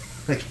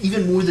like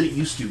even more than it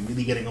used to.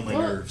 Really getting on my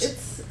Well,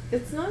 nerves.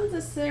 it's not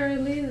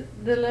necessarily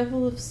the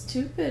level of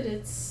stupid.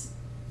 It's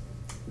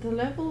the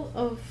level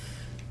of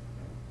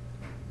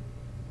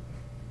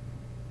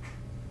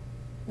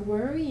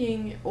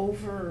worrying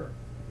over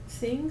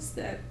things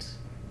that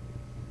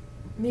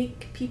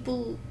make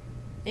people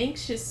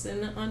anxious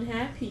and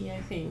unhappy,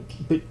 I think,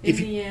 But in if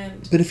you, the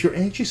end. but if you're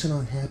anxious and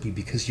unhappy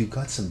because you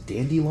got some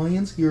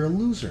dandelions, you're a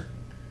loser.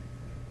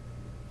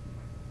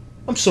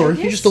 I'm sorry,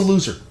 you're just a guess-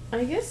 loser.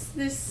 I guess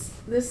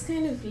this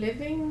kind of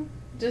living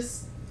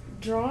just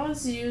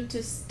draws you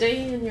to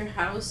stay in your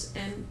house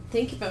and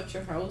think about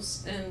your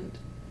house and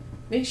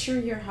make sure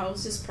your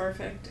house is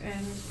perfect,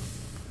 and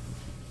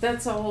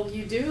that's all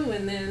you do,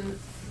 and then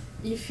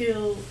you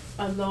feel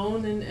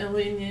alone and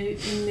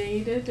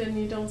alienated and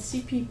you don't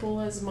see people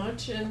as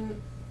much,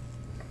 and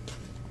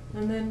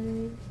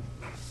then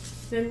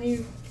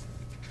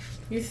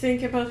you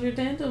think about your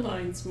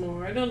dandelions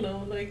more. I don't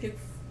know, like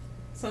it's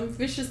some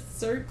vicious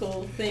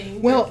circle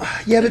thing. Well,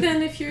 yeah, But but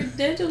then if your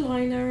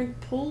dandelion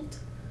aren't pulled,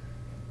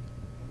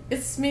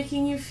 it's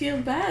making you feel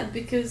bad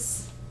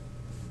because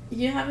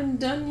you haven't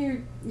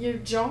done your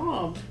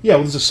job. yeah,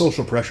 well, there's a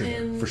social pressure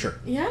there And for sure.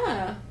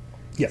 Yeah.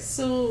 Yeah.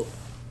 So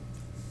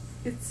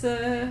it's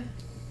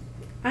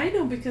I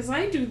know because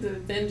I do the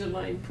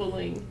dandelion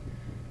pulling.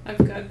 I've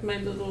got my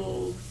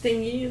little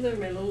thingy there,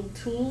 my little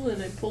tool,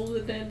 and I pull the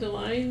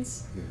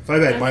dandelions. If I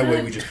had my I'm way,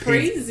 not we just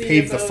crazy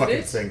pave the about fucking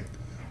it. thing,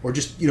 or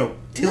just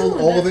till No,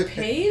 all of not it.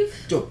 Pave.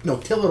 No,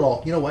 till it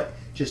all. You know what?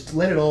 Just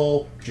let it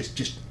all.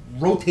 Just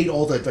rotate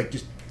all the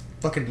just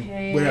fucking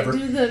Hey, whatever. I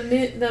do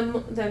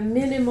the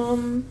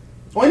minimum.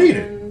 Oh, I know you do.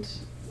 And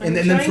And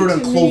then throw it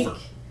on clover.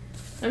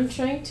 I'm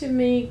trying to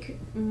make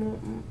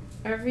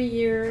every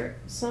year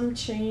some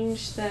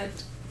change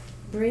that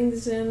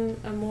brings in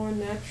a more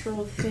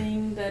natural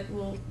thing that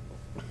will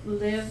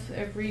live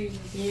every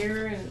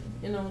year,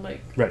 and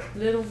like Right.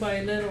 little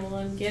by little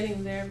I'm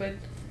getting there, but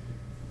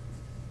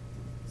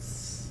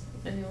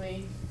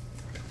anyway,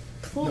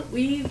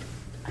 we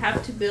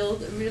have to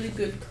build a really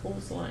good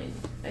clothesline,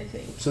 I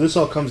think. So this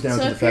all comes down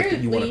to the fact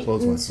that you want a apparently,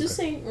 clothesline. in Sault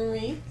Ste.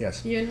 Marie,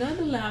 Yes. you're not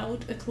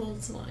allowed a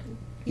clothesline.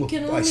 You Well,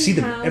 can I only see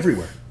them have,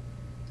 everywhere.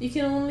 You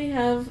can only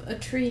have a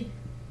tree.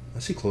 I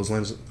see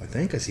clotheslines. I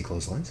think I see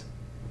clotheslines.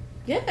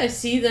 Yeah, I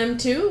see them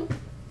too.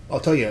 I'll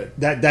tell you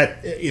that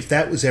if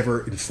that was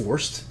ever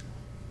enforced,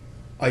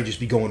 I'd just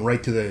be going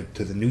right to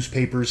the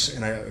newspapers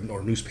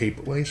or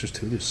newspaper. Well, I guess there's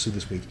two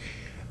this week,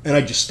 and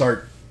I'd just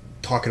start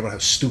talking about how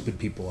stupid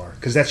people are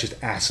because that's just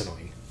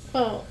asinine.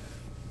 Well,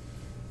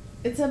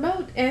 it's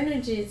about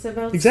energy. It's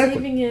about Exactly.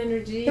 saving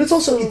energy. And it's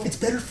also so- it's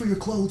better for your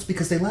clothes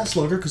because they last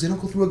longer because they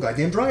don't go through a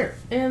goddamn dryer.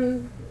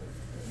 and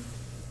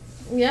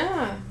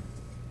yeah,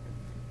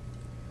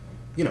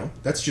 You know,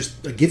 that's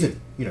just a given.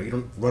 You know, you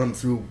don't run them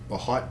through a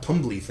hot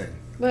tumbly thing.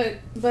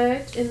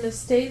 but in the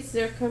States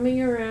they're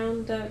coming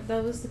around.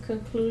 That was the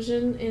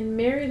conclusion. In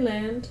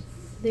Maryland,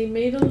 they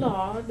made a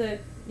law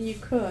that you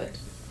could,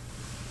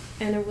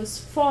 and it was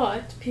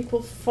fought.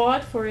 People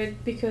fought for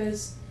it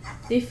because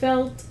they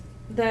felt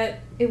that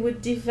it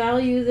would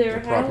devalue their Their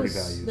property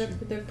house, values, their, yeah.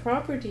 their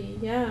property.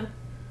 Yeah,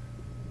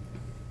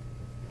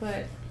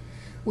 but.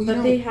 Well,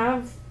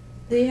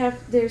 But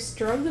they're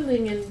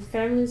struggling, and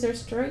families are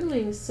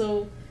struggling,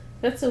 so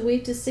that's a way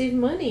to save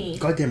money.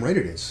 goddamn right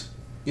it is.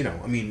 You know,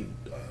 I mean,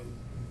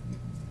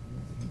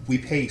 we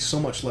pay so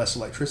much less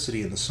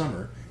electricity in the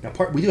summer. Now,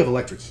 we do have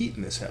electric heat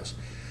in this house,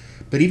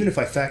 but even if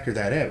I factor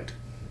that out,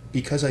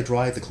 because I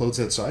dry the clothes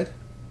outside,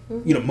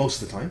 you know,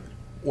 most of the time,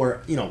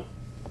 or, you know,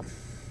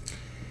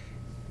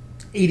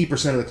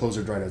 80% of the clothes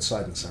are dried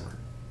outside in the summer,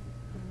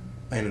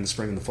 and in the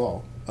spring and the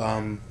fall,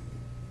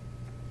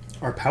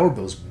 our power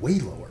bill is way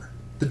lower.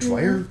 The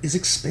dryer is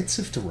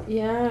expensive to run.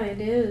 Yeah,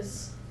 it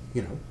is.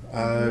 You know,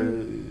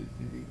 and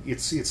if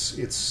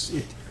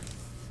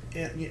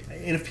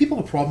people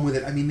have a problem with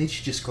it, I mean, they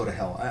should just go to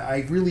hell.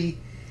 I really,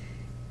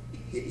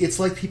 it's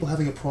like people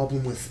having a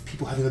problem with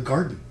people having a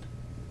garden.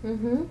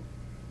 Mm-hmm.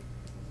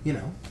 You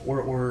know,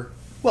 or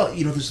well,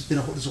 you know,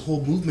 there's a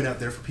whole movement out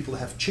there for people to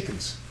have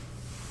chickens.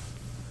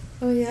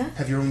 Oh yeah.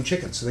 Have your own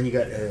chickens. So then you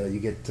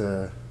get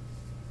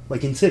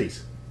like in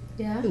cities,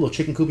 Yeah. a little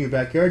chicken coop in your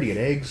backyard. You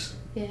get eggs.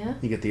 Yeah.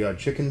 You get the odd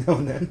chicken now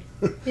and then.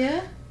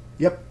 Yeah.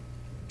 Yep.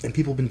 And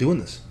people have been doing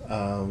this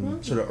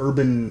sort of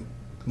urban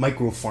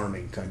micro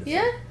farming kind of thing.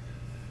 Yeah.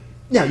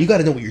 Now you got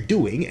to know what you're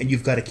doing, and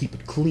you've got to keep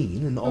it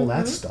clean and all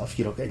that stuff.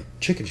 You know, and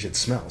chicken shit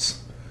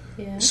smells,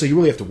 Yeah. so you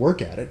really have to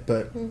work at it.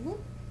 But Mm-hmm.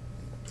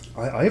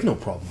 I have no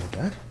problem with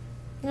that.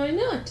 Why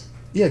not?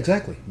 Yeah,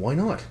 exactly. Why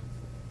not?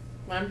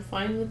 I'm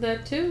fine with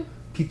that too.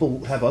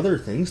 People have other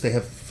things. They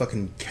have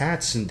fucking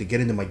cats and to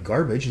get into my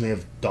garbage, and they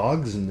have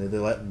dogs and they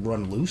let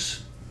run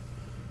loose.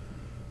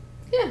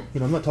 Yeah. You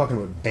know, I'm not talking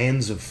about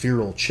bands of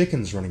feral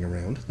chickens running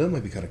around. That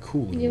might be kind of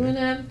cool. in a You way. want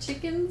to have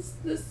chickens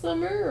this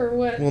summer or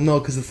what? Well, no,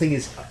 because the thing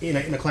is, in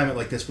a climate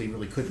like this, we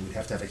really couldn't. We'd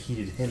have to have a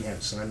heated hen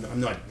house, and I'm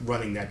not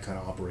running that kind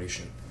of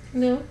operation.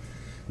 No.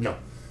 No.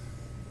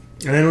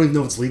 And I don't even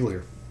know if it's legal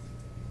here.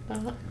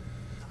 Uh-huh.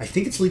 I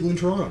think it's legal in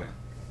Toronto now.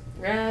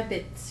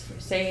 Rabbits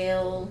for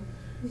sale.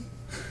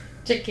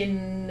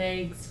 Chicken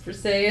eggs for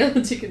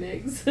sale. Chicken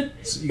eggs. So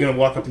you're going to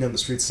walk up and down the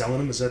street selling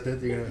them? Is that it?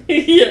 You're gonna...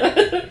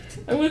 Yeah.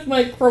 I'm with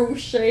my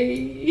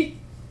crochet.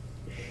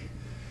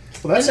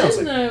 Well, that And sounds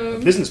then, like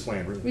a business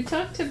plan, really. We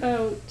talked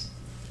about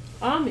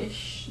the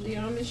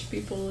Amish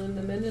people and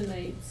the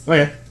Mennonites. Oh,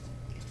 yeah.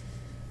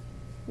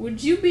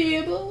 Would you be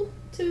able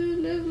to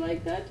live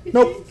like that, you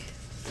Nope. think?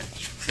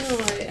 No,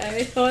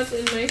 I thought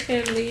in my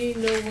family,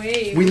 no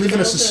way. We live in a Without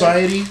the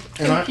society,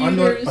 and I'm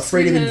not computers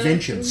afraid of we have.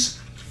 inventions.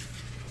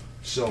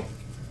 So,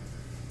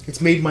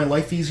 it's made my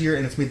life easier,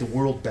 and it's made the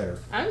world better.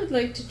 I would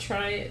like to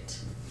try it.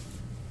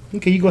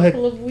 Okay, you go A ahead.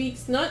 couple of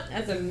weeks, not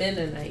as a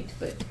Mennonite,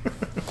 but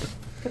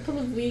a couple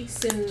of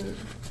weeks in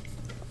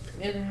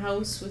a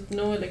house with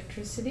no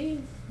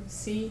electricity.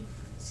 See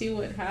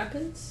what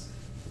happens.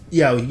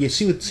 Yeah, you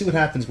see what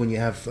happens when you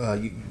have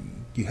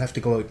you have to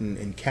go out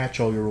and catch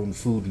all your own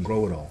food and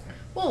grow it all.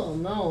 Well,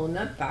 no,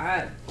 not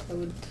that. I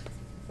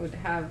would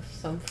have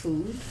some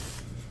food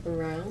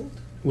around.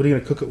 What are you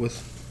gonna cook it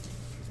with?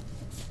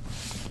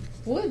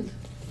 Wood.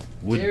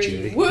 Wood, Jerry,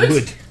 Jerry.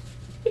 wood.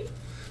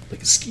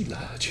 Like a ski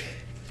lodge.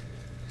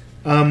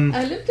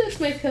 I lived at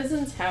my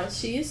cousin's house.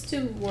 She used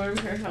to warm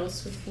her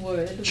house with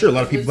wood. Sure, a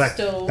lot of with people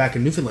stove. back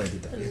in Newfoundland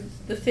did that. Yeah. And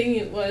the thing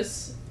it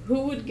was,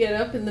 who would get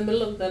up in the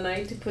middle of the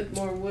night to put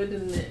more wood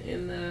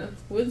in the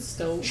wood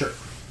stove? Sure.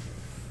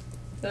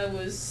 That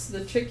was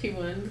the tricky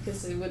one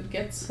because it would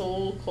get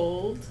so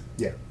cold.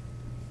 Yeah.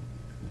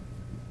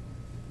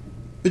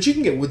 But you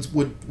can get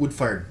wood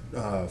fired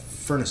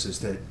furnaces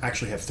that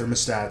actually have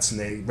thermostats and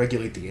they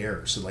regulate the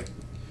air. So like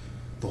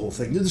the whole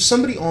thing. There's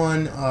somebody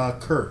on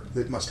Kerr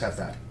that must have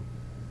that.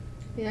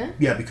 Yeah,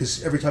 Yeah,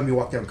 because every time you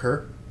walk down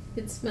Kerr,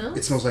 it smells.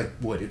 it smells like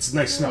wood. It's a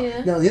nice Oh, smell.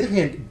 yeah. Now on the other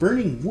hand,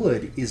 burning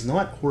wood is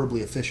not horribly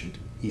efficient.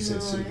 He said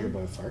No, sitting yeah. here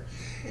by a fire.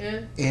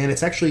 Yeah. And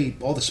it's actually,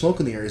 all the smoke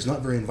in the air is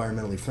not very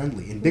environmentally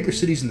friendly. In bigger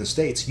cities in the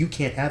States, you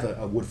can't have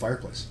a wood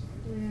fireplace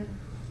Yeah.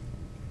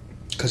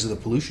 because of the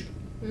pollution.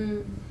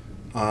 Mm.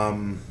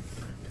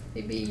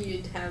 Maybe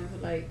you'd have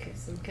like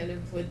some kind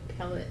of wood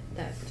pellet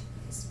that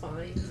is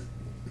fine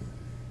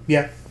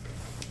Yeah.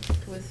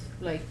 with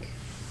like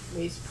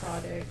waste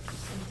product or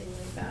something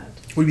like that.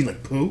 What do you mean,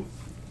 like poo?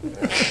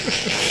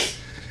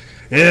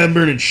 Yeah, I'm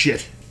burning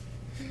shit.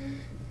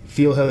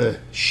 Feel how the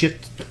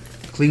shit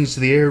clings to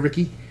the air,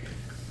 Ricky?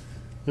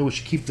 No, we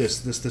should keep this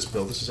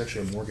bill. This is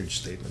actually a mortgage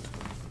statement.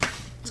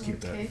 Let's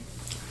keep that. Okay.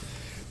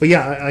 But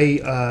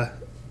yeah,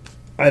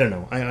 I don't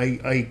know.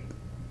 I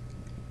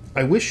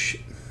wish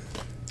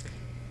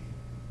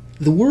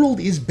the world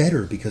is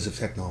better because of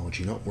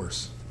technology, not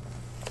worse.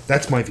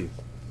 That's my view.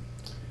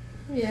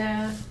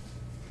 Yeah.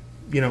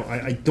 You know,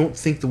 I don't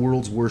think the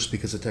world's worse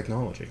because of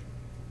technology.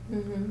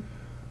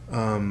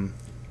 Mm-hmm.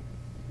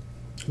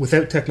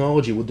 Without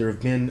technology, would there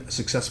have been a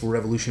successful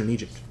revolution in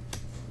Egypt?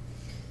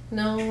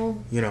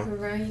 No. You know, You're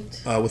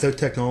right. without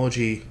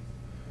technology,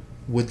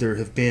 would there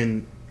have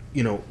been,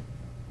 you know,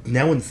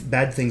 now when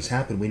bad things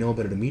happen, we know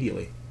about it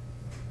immediately.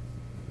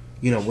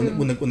 You know, True.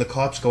 when the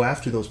cops go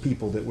after those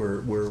people that were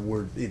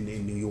in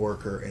New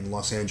York or in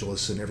Los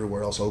Angeles and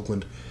everywhere else,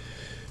 Oakland,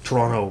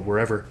 Toronto,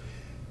 wherever,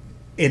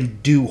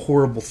 and do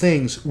horrible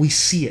things, we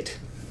see it.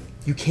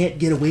 You can't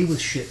get away with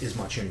shit as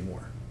much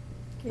anymore,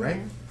 right?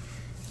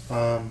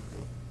 Yeah.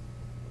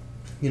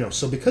 You know,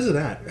 so because of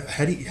that,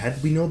 how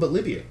did we know about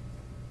Libya?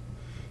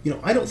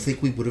 I don't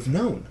think we would have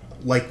known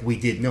like we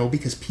did know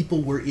because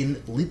people were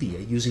in Libya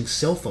using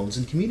cell phones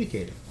and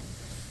communicating.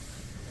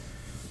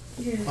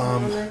 Yeah,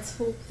 let's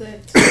hope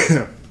that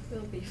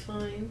they'll be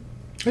fine.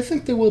 I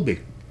think they will be.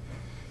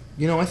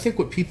 I think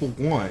what people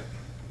want,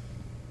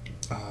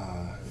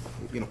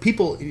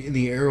 people in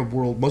the Arab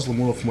world, Muslim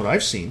world, from what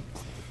I've seen,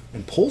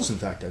 and polls, in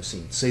fact, I've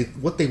seen, say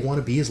what they want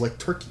to be is like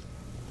Turkey.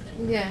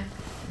 Yeah.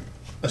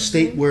 A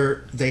state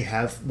where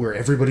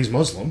everybody's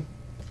Muslim.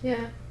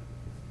 Yeah.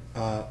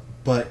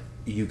 But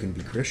you can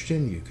be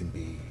Christian, you can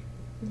be,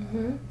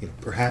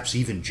 perhaps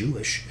even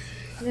Jewish.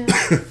 Yeah.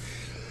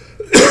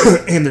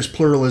 And there's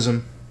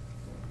pluralism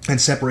and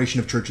separation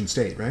of church and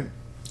state, right?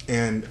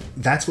 And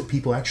that's what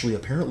people actually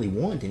apparently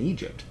want in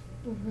Egypt.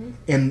 Mm-hmm.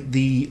 And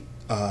the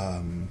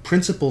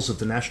principles of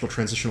the National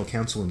Transitional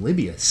Council in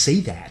Libya say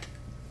that's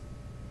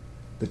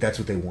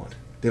what they want.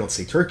 They don't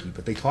say Turkey,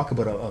 but they talk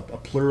about a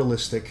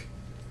pluralistic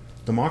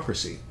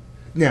democracy.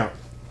 Now,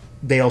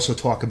 they also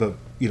talk about,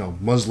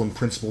 Muslim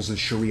principles and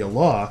Sharia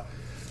law,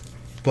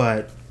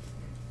 but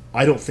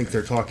I don't think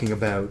they're talking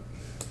about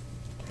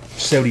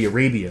Saudi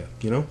Arabia,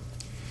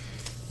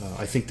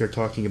 I think they're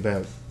talking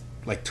about,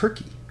 like,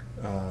 Turkey,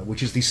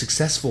 which is the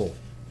successful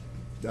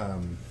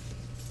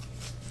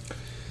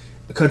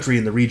country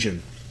in the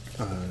region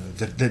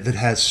that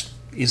has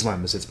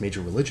Islam as its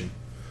major religion.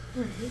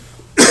 Mm-hmm.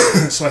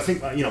 So I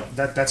think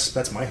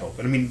that's my hope,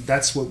 and I mean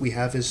that's what we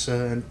have is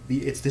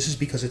this is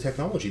because of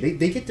technology.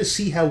 They get to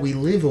see how we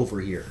live over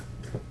here,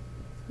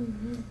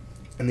 and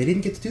they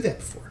didn't get to do that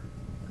before.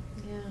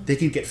 Yeah. They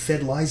could get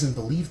fed lies and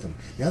believe them.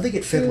 Now they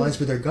get fed lies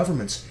with their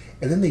governments,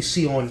 and then they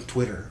see on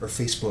Twitter or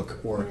Facebook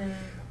or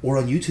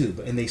on YouTube,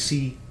 and they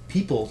see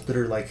people that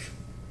are like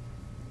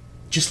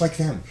just like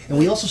them, and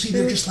we also see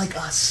they're just like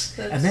us,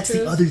 and that's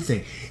the other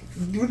thing.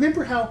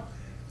 Remember how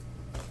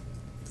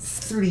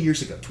 30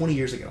 years ago, 20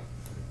 years ago,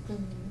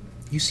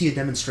 you see a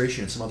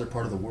demonstration in some other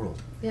part of the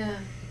world. Yeah.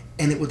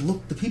 And you'd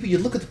look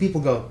at the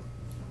people and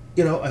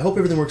go, I hope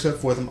everything works out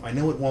for them. I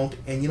know it won't.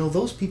 And,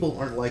 those people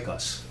aren't like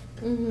us.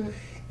 Mm-hmm.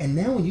 And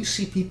now when you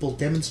see people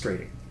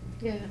demonstrating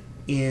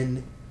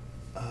in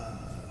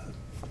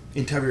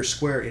Tahrir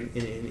Square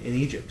in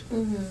Egypt,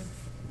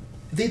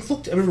 they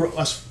looked, I remember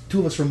two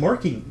of us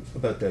remarking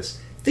about this,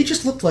 they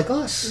just looked like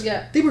us.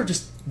 Yeah. They were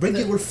just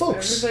regular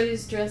folks.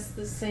 Everybody's dressed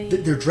the same.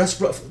 They're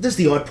dressed rough. There's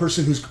the odd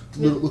person who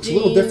looks a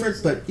little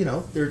different, but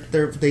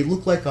they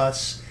look like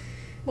us.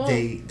 Well,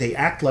 they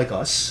act like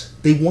us.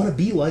 They want to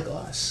be like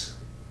us.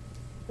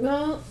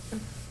 Well,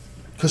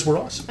 because we're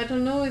awesome. I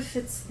don't know if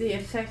it's the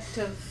effect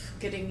of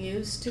getting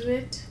used to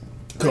it.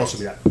 Could also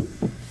be that.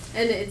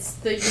 And it's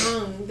the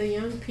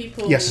young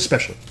people. Yes,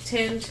 especially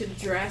tend to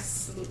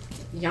dress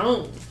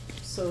young,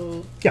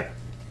 so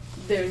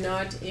they're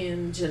not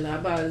in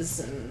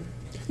jalabas and.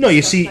 No,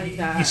 you see, like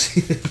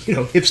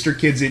hipster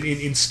kids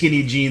in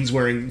skinny jeans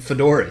wearing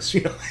fedoras.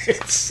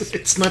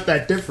 It's not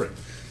that different.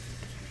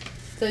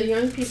 The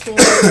young people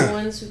are the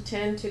ones who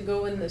tend to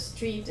go in the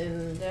street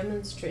and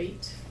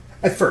demonstrate.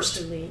 At first,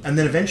 and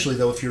then eventually,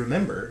 though, if you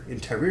remember, in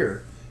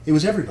Tahrir, it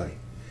was everybody.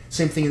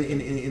 Same thing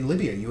in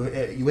Libya.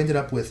 You ended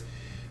up with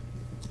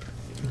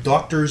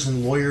doctors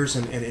and lawyers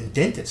and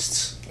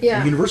dentists,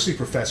 and university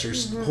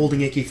professors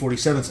holding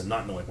AK-47s and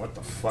not knowing what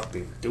the fuck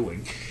they were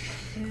doing.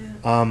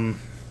 Yeah.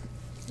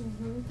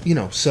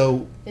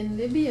 So... In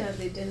Libya,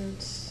 they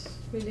didn't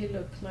really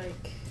look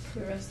like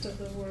the rest of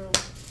the world.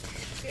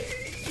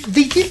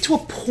 They did to a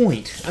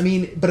point. I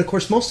mean, but of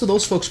course, most of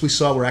those folks we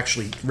saw were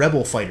actually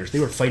rebel fighters. They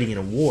were fighting in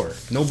a war.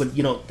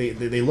 Nobody,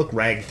 they look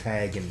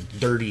ragtag and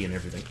dirty and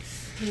everything.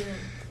 Yeah.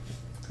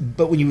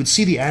 But when you would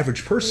see the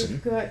average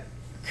person... They've got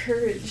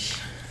courage.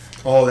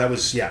 Oh, that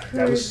was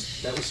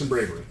some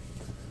bravery.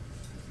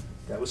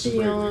 That was some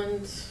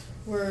Beyond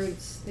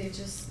words,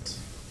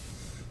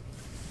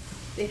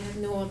 they had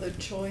no other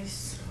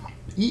choice.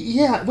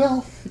 Yeah,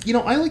 well,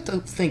 I like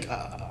to think,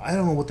 I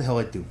don't know what the hell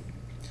I'd do.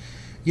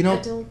 I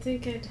don't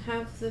think I'd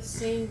have the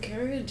same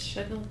courage.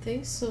 I don't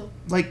think so.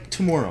 Like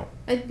tomorrow.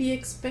 I'd be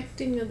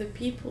expecting other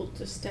people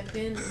to step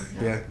in and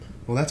help. Yeah,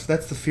 well, that's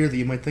the fear that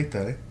you might think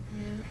that, eh?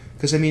 Yeah.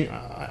 Because, I mean,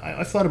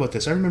 I've thought about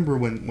this. I remember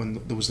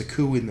when there was the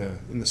coup in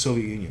the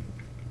Soviet Union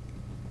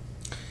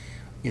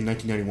in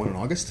 1991 in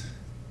August,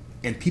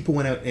 and people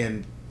went out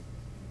and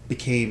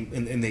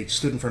and they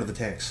stood in front of the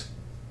tanks.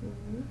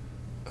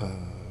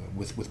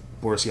 With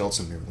Boris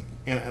Yeltsin and everything.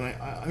 And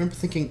I remember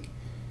thinking,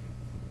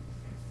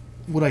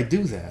 would I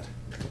do that?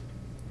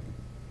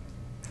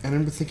 And I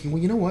remember thinking,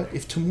 well, you know what?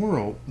 If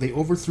tomorrow they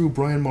overthrew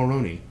Brian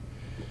Mulroney,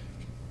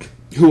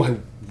 who I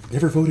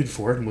never voted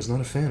for and was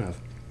not a fan of,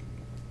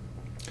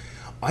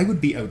 I would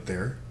be out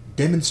there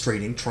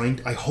demonstrating, trying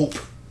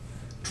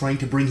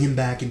to bring him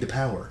back into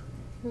power.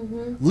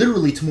 Mm-hmm.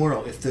 Literally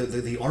tomorrow, if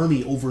the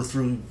army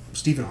overthrew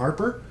Stephen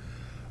Harper,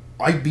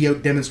 I'd be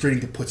out demonstrating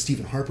to put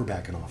Stephen Harper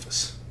back in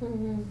office.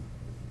 Mm-hmm.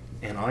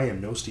 And I am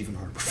no Stephen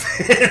Harper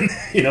fan,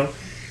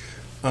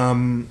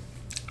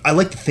 I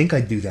like to think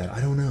I'd do that.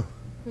 I don't know.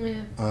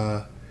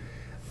 Yeah.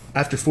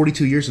 After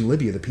 42 years in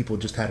Libya, the people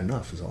just had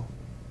enough, is all.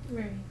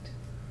 Right.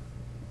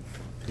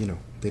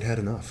 They'd had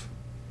enough.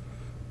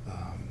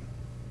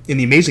 And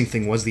the amazing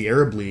thing was the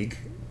Arab League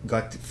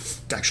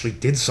actually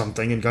did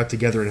something and got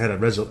together and had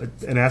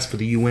and asked for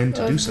the UN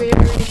to do something.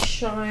 A very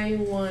shy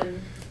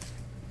one.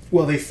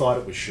 Well, they thought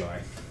it was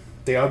shy.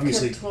 They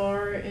obviously...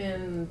 Qatar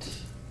and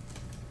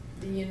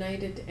the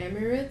United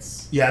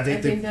Emirates. Yeah,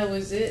 I think that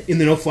was it. In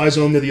the no-fly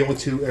zone, they're the only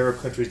two Arab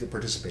countries that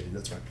participated.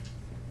 That's right.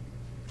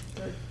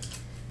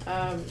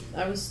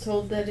 I was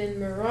told that in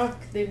Morocco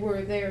they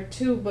were there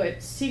too,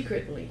 but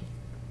secretly.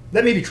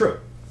 That may be true.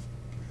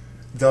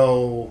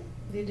 Though...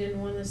 They didn't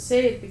want to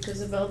say it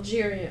because of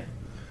Algeria.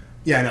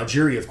 Yeah, and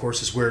Algeria, of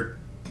course, is where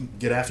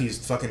Gaddafi's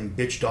fucking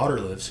bitch daughter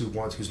lives,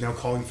 who's now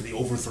calling for the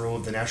overthrow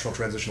of the National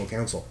Transitional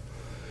Council.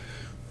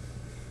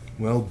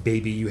 Well,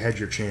 baby, you had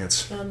your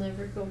chance. I'll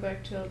never go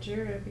back to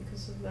Algeria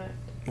because of that.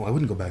 Well, I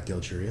wouldn't go back to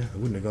Algeria. I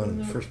wouldn't have gone in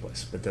the first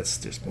place. But that's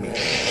just me.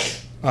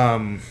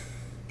 Well,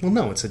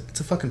 no, it's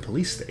a fucking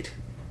police state.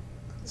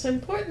 It's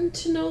important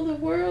to know the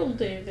world,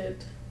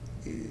 David.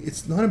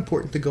 It's not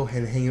important to go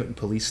and hang out in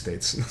police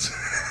states.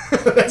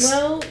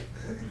 Well,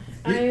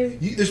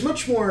 there's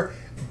much more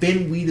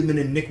Ben Wiedemann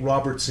and Nick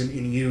Robertson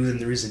in you than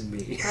there is in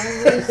me.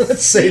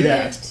 Let's say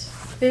that.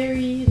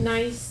 Very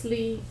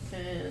nicely.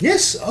 And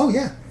yes. Oh,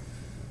 yeah.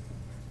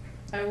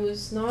 I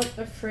was not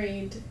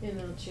afraid in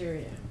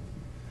Algeria.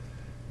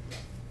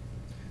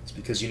 It's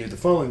because you knew the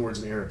following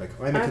words in Arabic.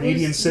 I'm a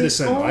Canadian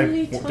citizen. I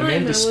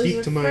demand to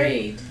speak to my... The only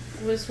time I was afraid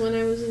was when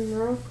I was in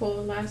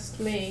Morocco last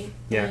May.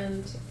 Yeah.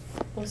 And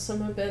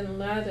Osama bin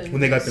Laden when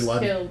they got was bin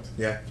Laden killed.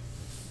 Yeah.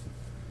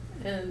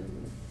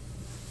 And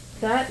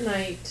that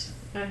night,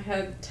 I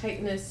had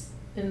tightness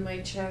in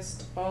my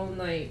chest all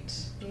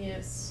night.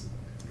 Yes.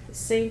 The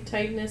same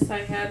tightness I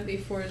had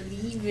before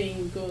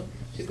leaving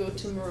to go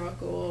to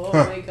Morocco. Oh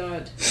my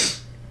God.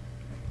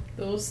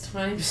 Those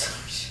times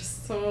are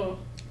just so...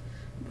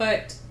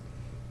 But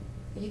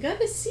you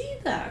gotta see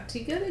that.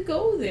 You gotta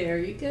go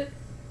there.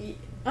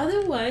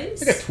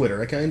 Otherwise... I got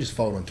Twitter. I can just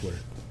follow on Twitter.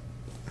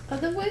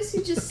 Otherwise,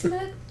 you just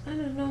let... I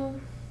don't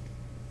know...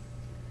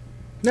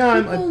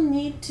 No, People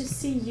need to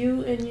see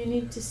you and you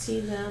need to see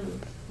them.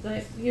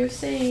 Like you're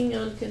saying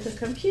on the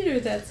computer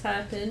that's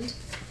happened,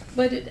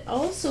 but it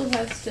also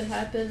has to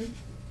happen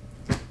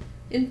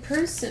in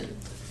person.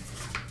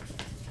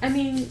 I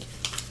mean,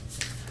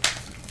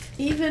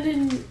 even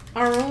in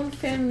our own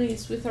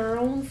families, with our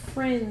own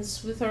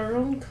friends, with our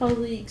own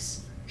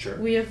colleagues, sure.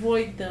 We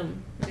avoid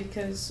them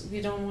because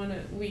we don't want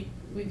to, we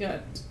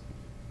got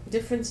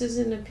differences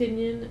in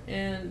opinion,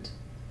 and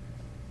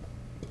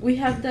we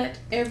have that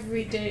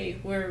every day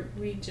where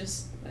we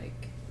just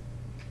like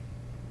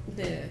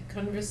the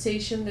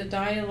conversation, the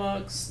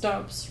dialogue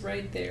stops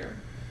right there.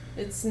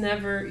 It's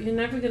never, you're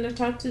never going to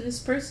talk to this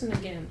person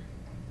again.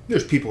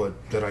 There's people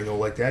that I know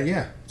like that,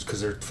 yeah. It's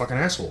because they're fucking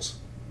assholes.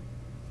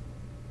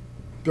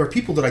 There are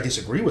people that I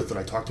disagree with that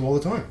I talk to all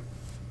the time.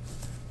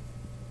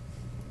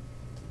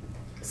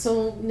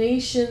 So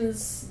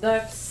nations,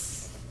 that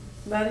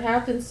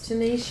happens to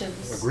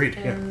nations. Agreed,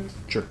 and yeah,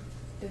 sure.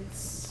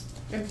 It's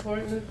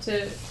important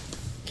to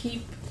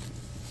keep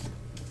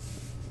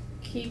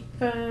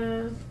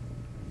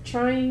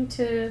trying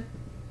to,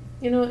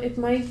 it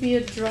might be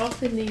a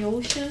drop in the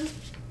ocean.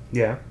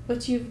 Yeah.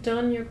 But you've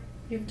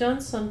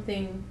done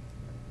something.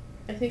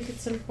 I think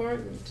it's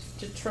important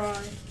to try.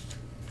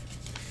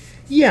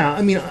 Yeah,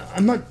 I mean,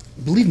 I'm not.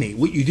 Believe me,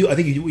 what you do. I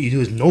think what you do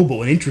is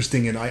noble and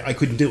interesting, and I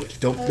couldn't do it.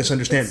 Don't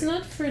misunderstand. It's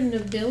not for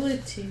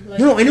nobility. Like,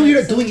 no, I know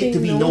you're not doing it to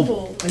be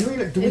noble. I know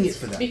you're not doing it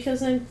for that.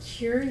 Because I'm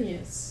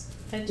curious.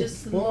 I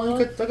just I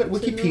got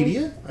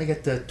Wikipedia. I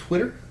got the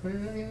Twitter.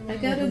 I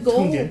gotta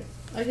go.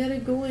 I gotta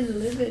go and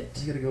live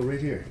it. You gotta go right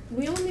here.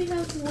 We only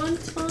have one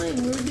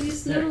time. We're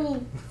these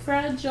little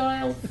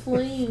fragile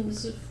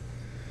flames of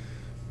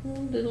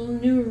little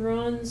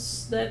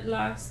neurons that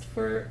last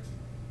for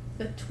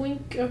a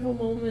twink of a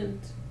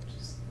moment.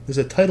 There's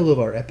a title of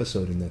our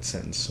episode in that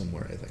sentence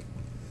somewhere, I think.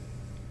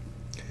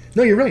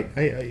 No, you're right.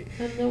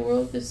 And the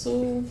world is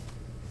so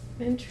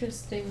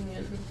interesting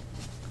and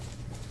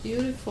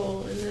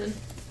beautiful, and then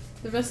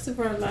the rest of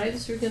our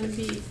lives we're going to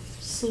be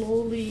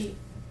slowly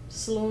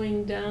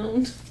slowing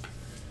down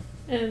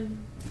and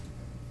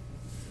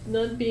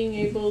not being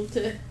able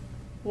to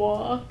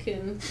walk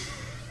and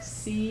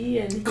see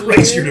and hear.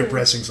 Christ, you're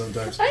depressing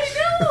sometimes. I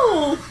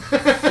know!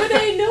 But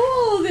I know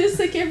all this.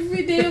 Like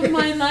every day of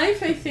my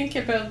life I think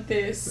about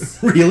this.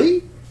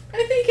 Really?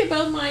 I think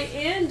about my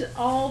end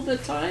all the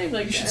time.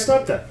 Like you should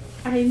stop that.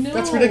 I know.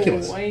 That's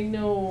ridiculous. I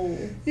know.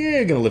 Yeah,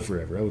 you're going to live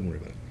forever. I wouldn't worry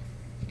about it.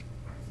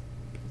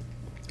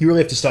 You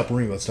really have to stop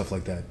worrying about stuff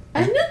like that.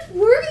 I'm not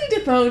worried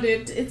about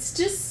it. It's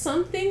just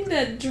something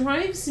that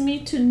drives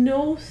me to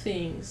know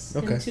things.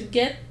 Okay. And to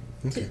get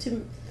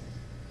to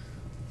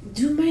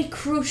do my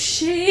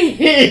crochet.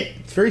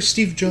 It's very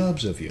Steve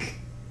Jobs of you.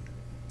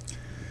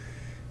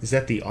 Is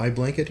that the eye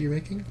blanket you're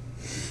making?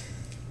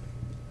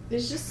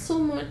 There's just so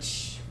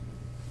much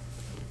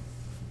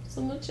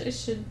I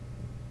should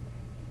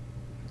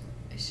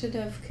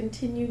have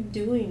continued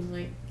doing,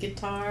 like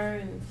guitar,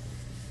 and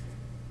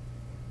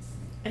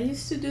I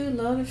used to do a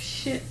lot of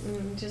shit,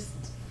 and just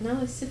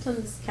now I sit on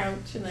this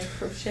couch and I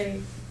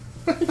crochet.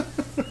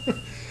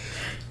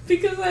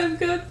 Because I've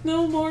got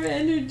no more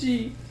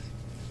energy.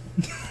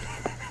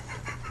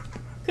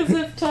 Because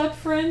I've taught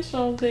French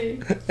all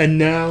day. And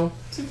now...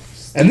 To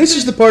And this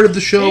is the part of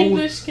the show...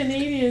 English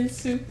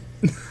Canadians who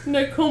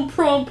ne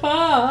comprend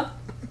pas.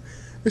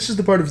 This is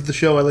the part of the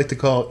show I like to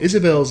call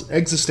Isabel's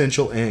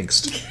existential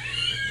angst.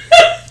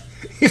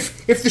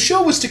 If the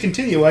show was to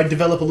continue, I'd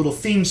develop a little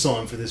theme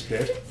song for this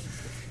bit.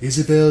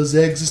 Isabel's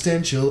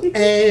existential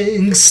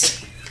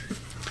angst.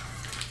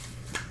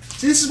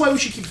 See, this is why we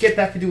should get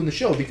back to doing the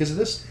show. Because of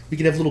this, we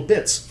can have little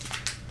bits.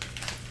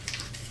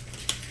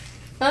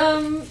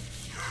 Do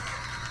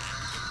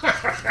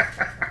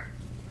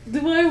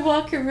I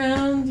walk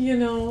around,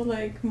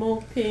 like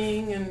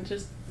moping and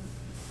just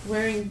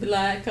wearing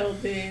black all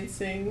day and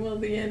saying, well,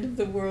 the end of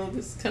the world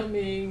is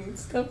coming, and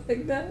stuff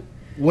like that?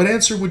 What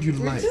answer would you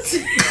like?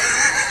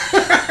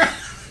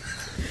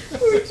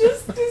 We're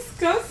just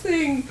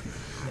discussing.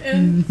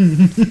 And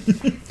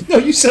No,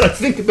 you said I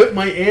think about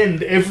my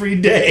end every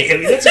day. I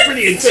mean, that's a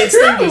pretty intense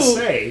thing to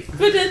say.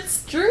 But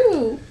it's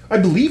true. I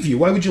believe you.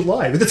 Why would you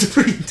lie? But that's a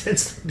pretty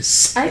intense thing to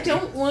say. I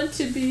don't want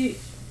to be...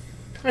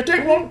 I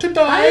don't want to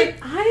die.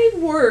 I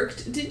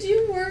worked. Did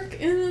you work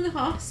in a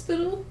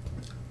hospital?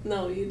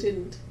 No, you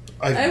didn't.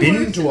 I've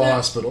been to a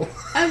hospital.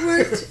 I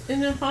worked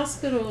in a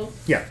hospital.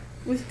 Yeah.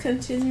 With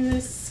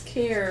continuous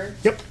care.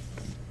 Yep.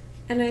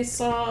 And I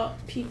saw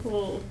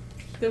people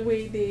the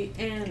way they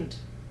end.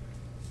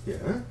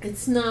 Yeah.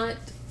 It's not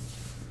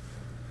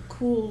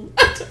cool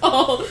at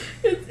all.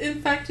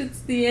 In fact,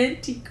 it's the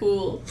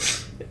anti-cool.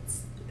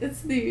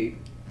 It's the...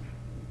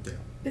 Yeah.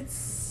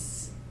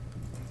 It's...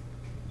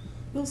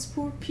 Those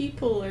poor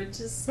people are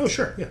just... Oh,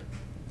 sure, yeah.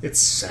 It's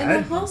sad. In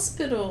a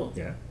hospital.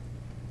 Yeah.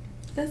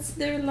 That's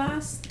their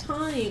last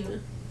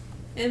time.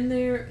 And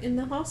they're in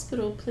the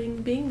hospital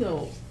playing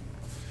bingo.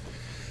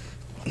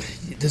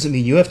 It doesn't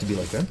mean you have to be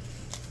like that.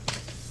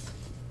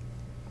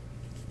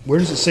 Where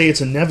does it say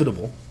it's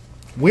inevitable?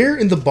 Where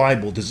in the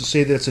Bible does it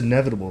say that it's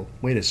inevitable?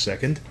 Wait a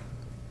second.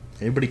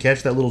 Anybody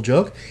catch that little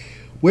joke?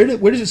 Where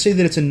does it say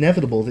that it's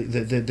inevitable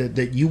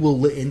that you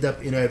will end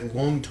up in a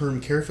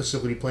long-term care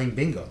facility playing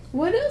bingo?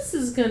 What else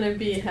is going to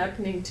be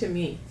happening to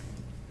me?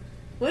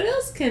 What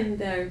else can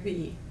there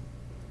be?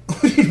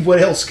 What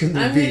else can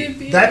there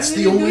be? That's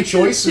the only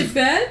choice.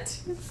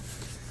 Tibet.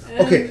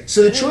 Okay,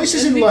 so the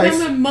choices in life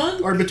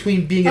are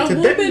between being a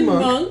Tibetan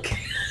monk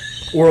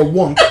or a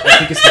wonk.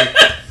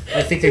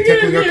 I think they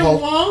technically are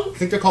called. I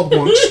think they're called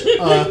wonks.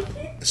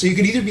 So you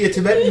can either be a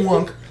Tibetan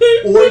wonk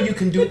or you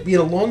can be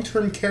in a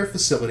long-term care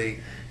facility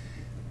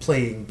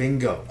playing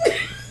bingo.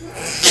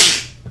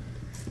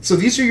 So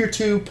these are your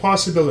two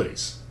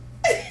possibilities.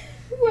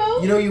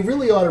 Well, you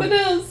really ought to. What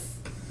else?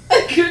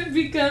 I could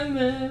become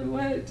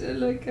what?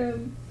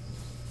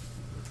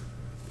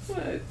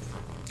 What?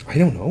 I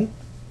don't know.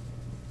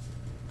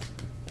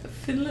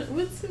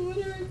 What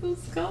are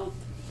those called?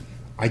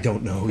 I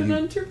don't know.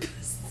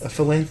 Philanthropist. A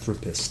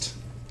philanthropist,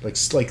 like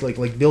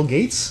Bill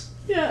Gates.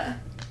 Yeah.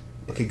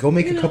 Okay, go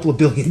make a couple of $1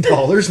 billion,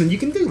 and you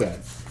can do that.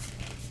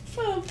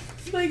 Well,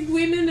 like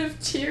women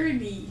of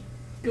charity,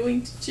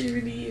 going to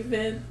charity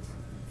event,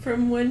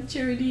 from one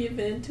charity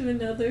event to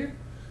another.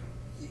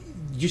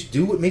 Just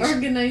do what makes...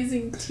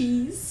 Organizing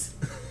teas.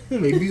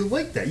 Maybe you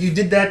like that. You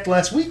did that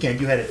last weekend.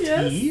 You had a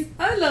tea.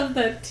 I love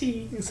that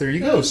tea. Yes, there you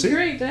That go, was see?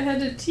 Great, I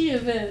had a tea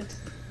event.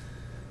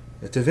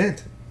 At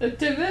Tibet. A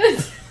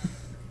Tibet.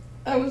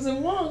 I was a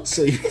wonk.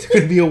 So you're either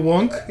going to be a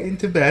wonk in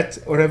Tibet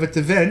or have a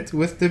Tibet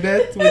with the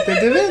Tibet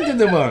in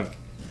the wonk.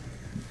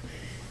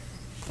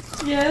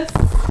 Yes.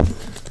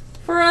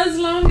 For as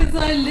long as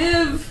I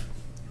live,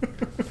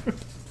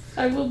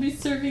 I will be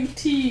serving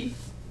tea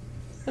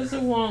as a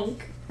wonk.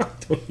 I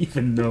don't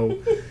even know.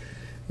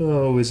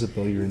 Oh,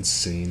 Isabel, you're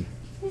insane.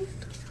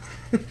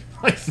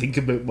 I think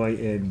about my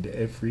end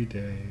every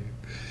day.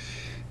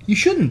 You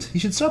shouldn't. You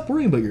should stop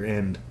worrying about your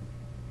end.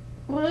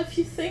 Well, if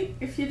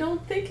you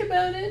don't think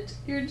about it,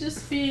 you're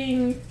just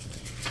being,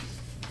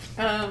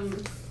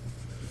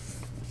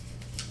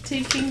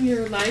 taking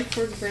your life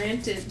for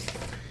granted,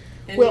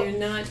 and you're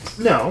not.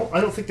 No, I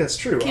don't think that's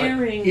true.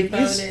 Caring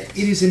about it.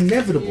 It is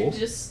inevitable.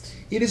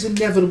 It is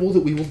inevitable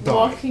that we will die.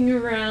 Walking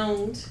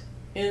around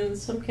in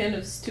some kind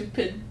of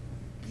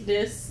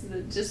stupidness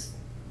that just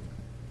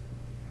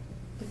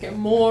like a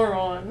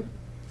moron.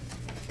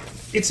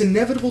 It's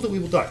inevitable that we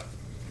will die,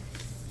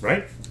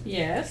 right?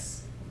 Yes.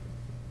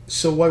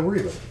 So why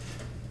worry about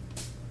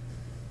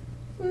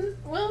it?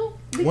 Well,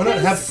 why not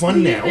have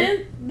fun now?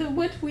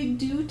 What we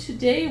do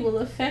today will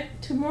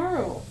affect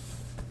tomorrow.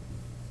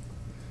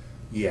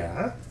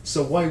 Yeah.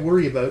 So why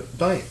worry about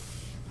dying?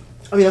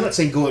 I mean, I'm not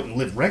saying go out and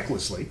live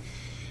recklessly,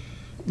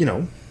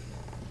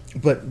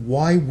 but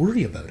why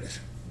worry about it?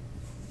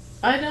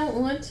 I don't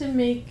want to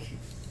make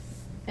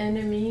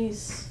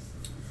enemies.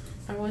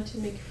 I want to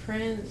make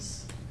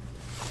friends.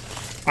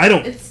 I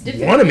don't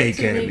want to make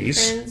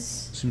enemies. Friends.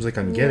 Seems like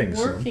I'm getting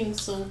some. Working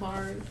so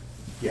hard.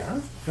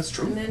 Yeah, that's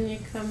true. And then you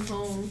come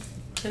home,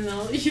 and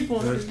all you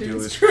want to do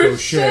is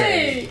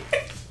crochet.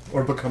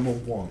 Or become a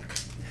wonk.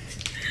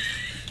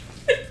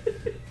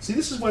 See,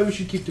 this is why we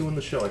should keep doing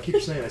the show. I keep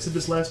saying, I said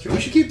this last year,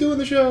 we should keep doing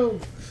the show.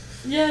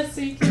 Yeah,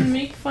 so you can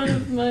make fun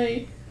of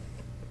my...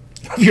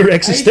 Of your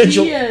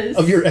existential Ideas.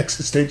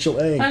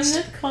 angst.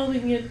 I'm not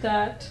calling it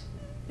that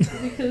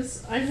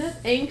because I'm not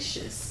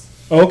anxious.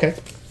 Oh, okay.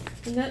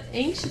 I'm not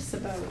anxious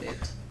about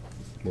it.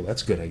 Well,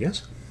 that's good, I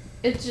guess.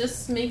 It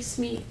just makes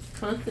me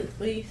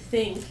constantly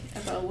think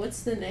about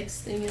what's the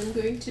next thing I'm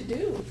going to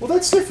do. Well,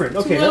 that's different.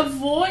 Okay. To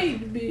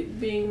avoid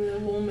being the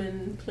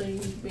woman playing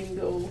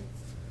bingo.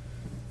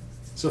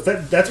 So if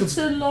that's what's... It's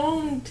a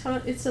long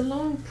time. It's a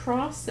long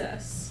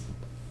process.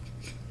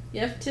 You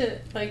have to,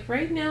 like,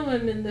 right now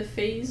I'm in the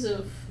phase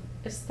of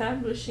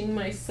establishing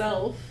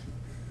myself.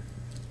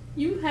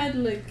 You had,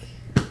 like,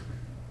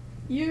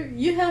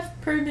 you have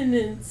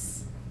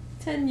permanence,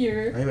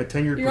 tenure. I am a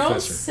tenured You're all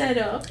professor. set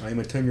up. I am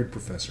a tenured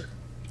professor.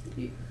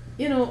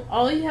 You know,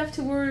 all you have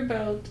to worry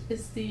about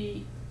is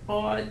the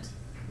odd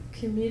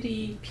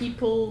committee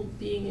people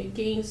being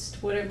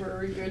against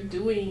whatever you're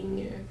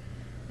doing,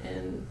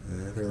 and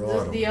They're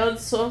odd. the odd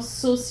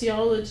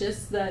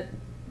sociologist that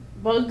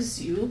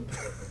bugs you.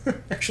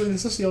 Actually, the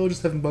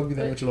sociologists haven't bugged me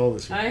that But much at all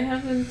this year. I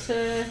haven't.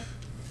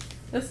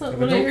 That's not Yeah, but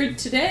what I no- heard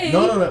today.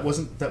 No, that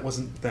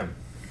wasn't them.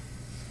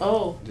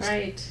 Oh, Just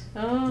right.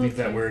 Oh, Leave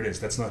that okay. where it is.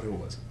 That's not who it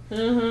was.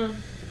 Uh-huh.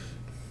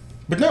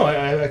 But no,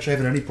 I actually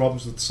haven't had any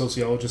problems with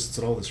sociologists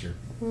at all this year.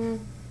 Mm.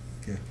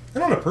 Yeah,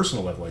 and on a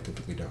personal level, I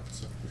typically don't.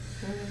 So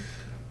Mm.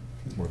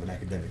 it's more of an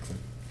academic thing.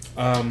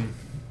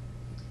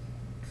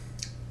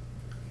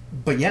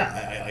 But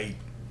yeah,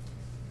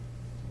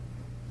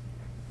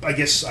 I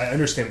guess I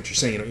understand what you're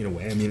saying in a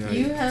way. I mean,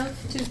 You have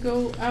to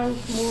go out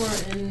more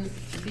and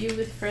be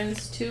with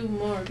friends too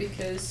more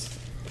because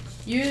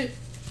we're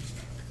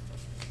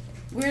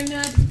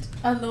not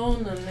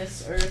alone on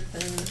this earth,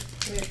 and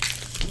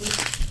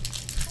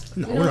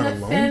no, we we're don't not have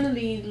alone.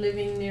 family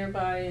living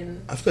nearby,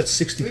 and I've got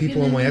 60 We're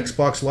people on my gonna need-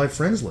 Xbox Live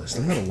friends list.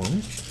 I'm not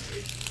alone.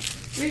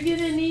 we're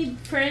gonna need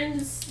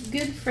friends,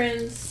 good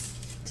friends,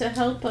 to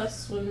help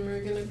us when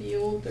we're gonna be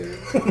older.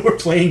 We're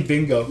playing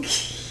bingo.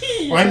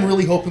 Yeah. I'm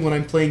really hoping when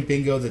I'm playing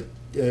bingo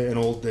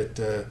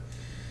that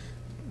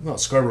well,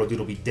 Scarborough Dude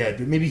will be dead,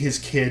 but maybe his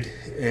kid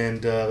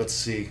and let's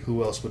see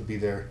who else would be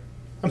there.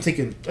 I'm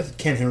thinking I think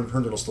Ken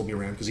Herndon will still be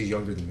around because he's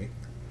younger than me.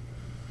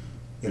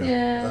 You know,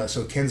 Yeah.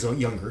 so Ken's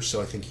younger, so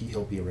I think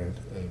he'll be around.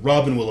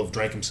 Robin will have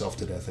drank himself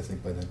to death, I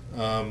think, by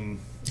then.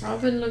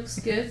 Robin looks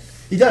good.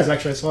 He does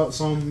actually. I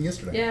saw him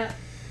yesterday. Yeah,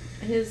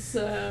 his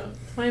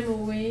time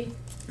away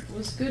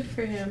was good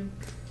for him.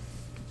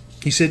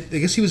 He said, I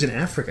guess he was in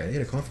Africa. He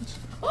had a conference.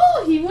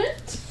 Oh, he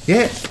went?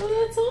 Yeah.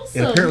 Oh, that's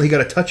awesome. And apparently he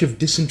got a touch of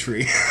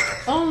dysentery.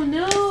 Oh,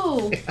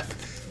 no.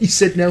 He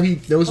said now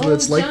he knows what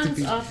it's like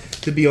John's up.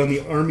 to be on the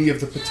Army of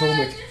the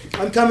Potomac.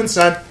 I'm coming,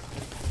 son.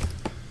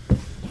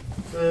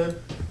 No,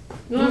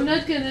 I'm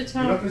not going to You're not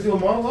talk. going to do a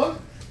monologue?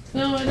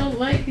 No, I don't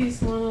like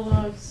these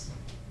monologues.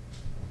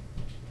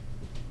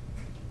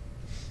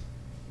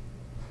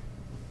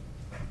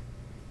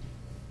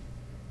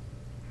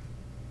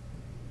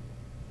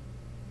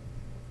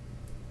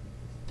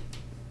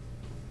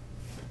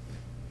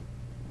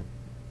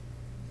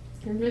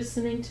 You're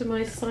listening to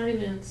my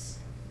silence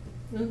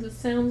and the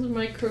sounds of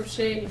my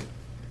crochet.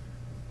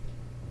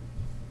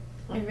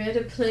 I read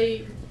a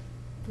play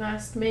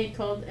last May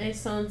called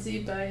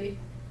Incendie by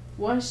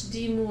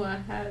Wajdi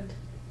Mouahad,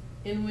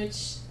 in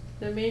which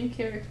the main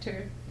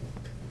character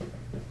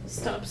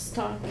stops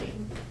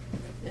talking,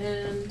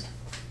 and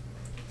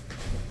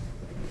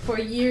for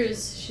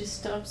years she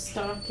stops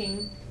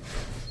talking,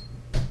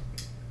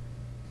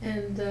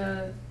 and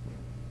the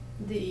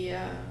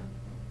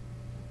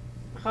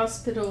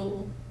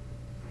hospital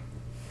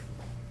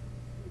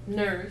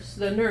nurse,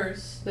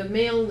 the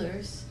male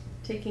nurse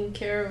taking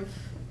care of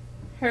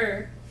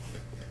her,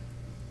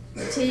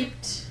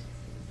 taped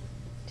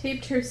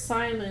her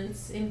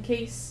silence in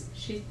case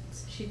she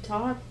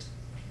talked,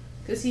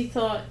 because he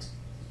thought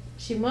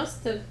she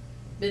must have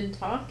been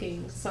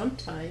talking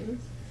sometime,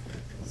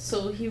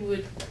 so he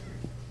would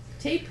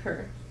tape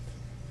her,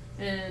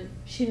 and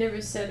she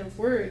never said a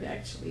word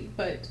actually,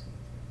 but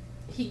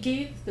he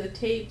gave the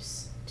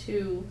tapes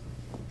to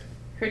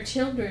her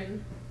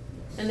children,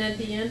 and at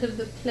the end of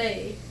the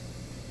play,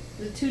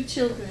 the two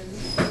children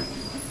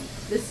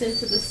listen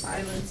to the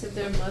silence of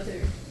their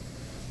mother.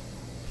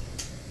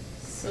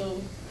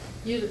 So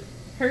you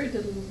heard a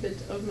little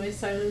bit of my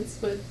silence,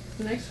 but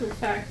in actual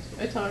fact,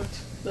 I talked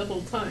the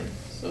whole time.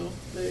 So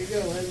there you go,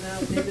 and now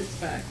David's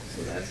back,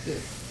 so that's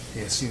good.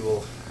 Yes, you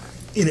will.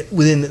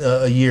 Within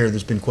a year,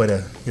 there's been quite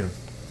a,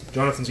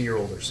 Jonathan's a year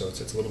older, so it's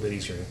a little bit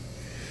easier.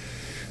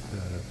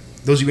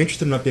 Those of you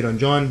interested in an update on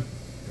John,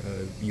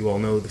 you all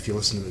know if you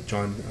listen to that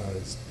John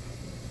is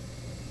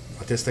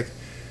autistic.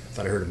 I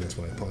thought I heard him, that's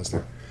why I paused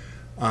there.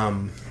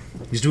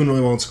 He's doing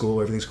really well in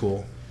school, everything's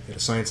cool. He had a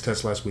science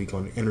test last week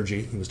on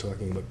energy. He was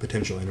talking about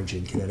potential energy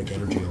and kinetic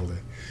energy all day.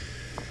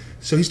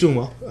 So he's doing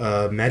well.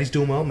 Maddie's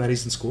doing well.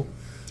 Maddie's in school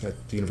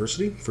at the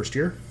university, first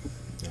year.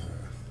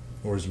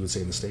 Or as you would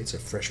say in the States, a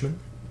freshman.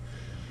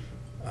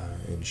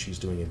 And she's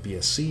doing a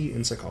BSc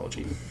in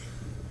psychology.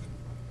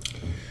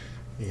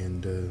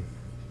 And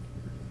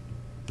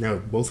now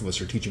both of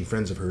us are teaching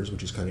friends of hers,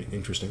 which is kind of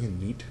interesting and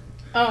neat.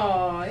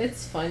 Oh,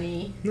 it's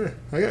funny. Yeah,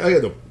 I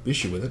got no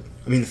issue with it.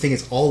 I mean, the thing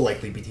is, I'll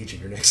likely be teaching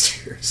her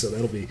next year, so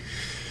that'll be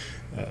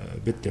a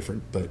bit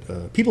different.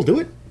 But people do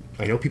it.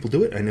 I know people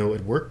do it. I know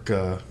at work,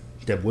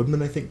 Deb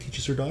Woodman, I think,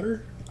 teaches her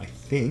daughter. I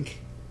think.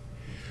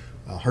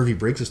 Harvey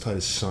Briggs has taught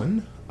his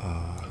son.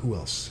 Who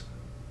else?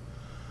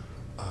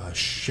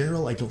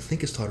 Cheryl, I don't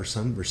think, has taught her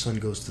son. Her son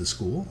goes to the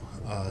school.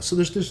 So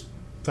there's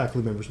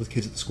faculty members with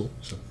kids at the school.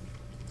 So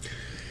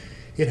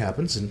it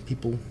happens, and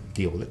people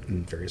deal with it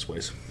in various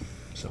ways.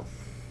 So,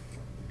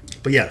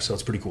 but yeah, so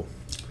it's pretty cool.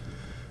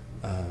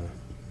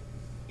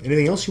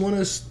 Anything else you want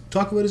to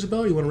talk about,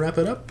 Isabel? You want to wrap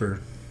it up,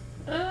 or?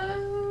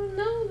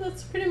 No,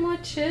 that's pretty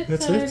much it.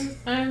 That's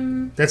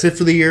it? That's it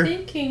for the year?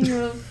 Thinking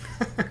of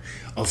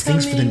Of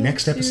things for the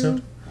next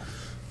episode?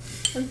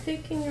 I'm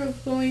thinking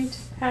of going to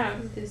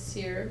PAB this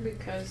year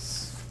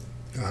because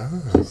Ah,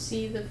 to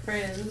see the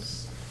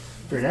friends,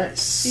 very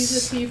nice. see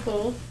the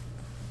people.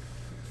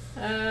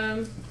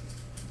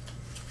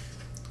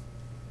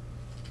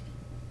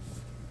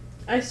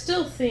 I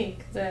still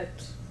think that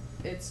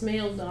it's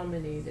male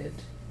dominated,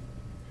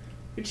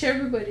 which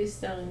everybody's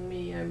telling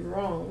me I'm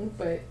wrong,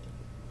 but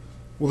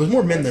Well, there's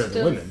more men I there than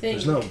still women. think-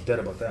 There's no doubt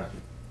about that.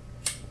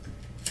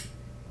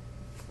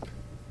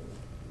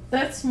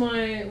 that's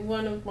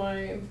one of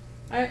my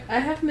I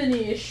have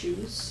many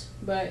issues,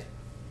 but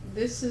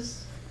this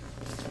is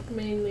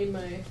mainly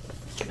my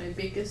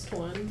biggest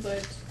one.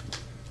 But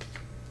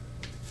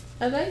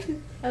I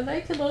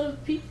like a lot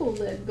of people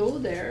that go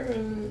there,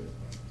 and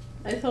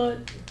I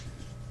thought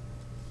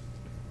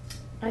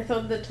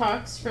the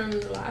talks from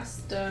the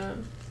last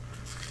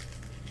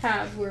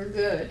PAB were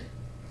good,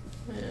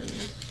 and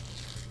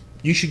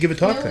You should give a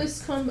talk they then.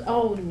 always come.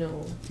 Oh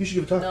no, You should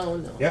give a talk.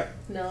 no, Yeah.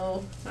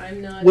 no,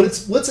 I'm not.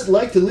 What's it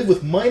like to live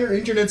with minor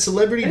internet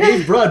celebrity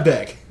Dave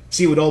Broadbeck?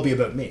 See, it would all be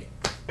about me.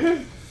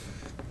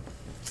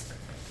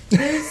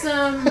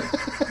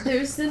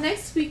 There's the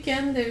next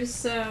weekend.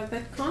 There's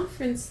that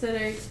conference that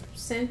I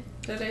sent.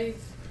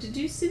 Did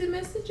you see the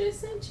message I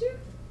sent you?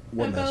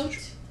 What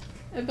message?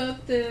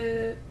 About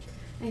the.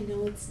 I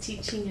know it's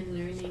teaching and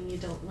learning. You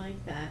don't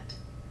like that.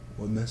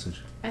 What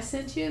message? I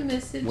sent you a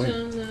message When?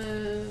 on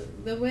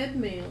the web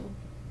mail,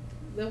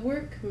 the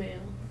work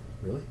mail.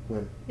 Really?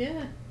 When?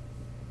 Yeah.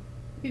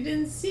 You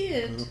didn't see I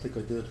it. don't think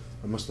I did.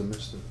 I must have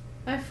missed it.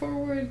 I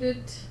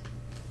forwarded.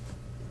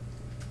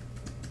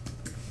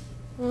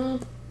 Well,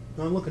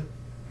 No, I'm looking.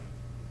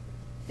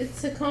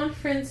 it's a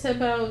conference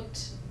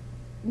about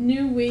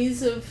new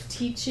ways of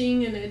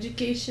teaching and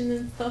education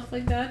and stuff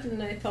like that,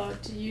 and I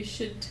thought you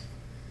should.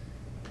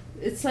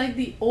 It's like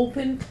the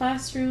open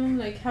classroom,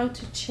 like how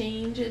to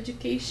change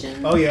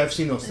education. Oh yeah, I've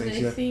seen those And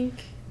things.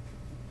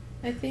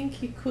 I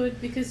think you could,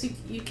 because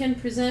you can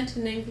present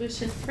in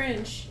English and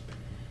French.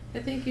 I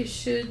think you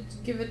should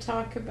give a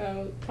talk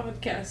about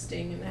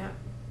podcasting and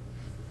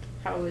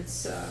how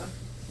it's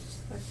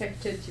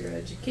affected your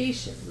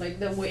education, like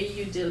the way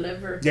you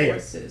deliver Yeah, yeah.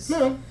 courses.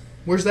 No,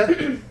 where's that?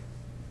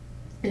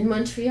 In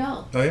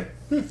Montreal. Oh yeah,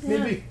 Yeah.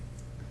 maybe.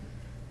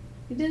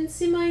 You didn't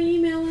see my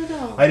email at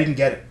all. I didn't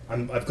get it.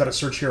 I've got a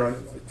search here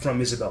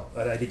from Isabel.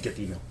 I did get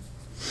the email.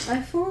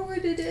 I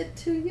forwarded it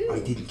to you. I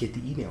didn't get the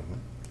email. Man.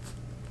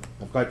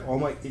 I've got all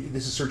my.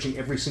 This is searching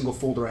every single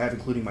folder I have,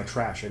 including my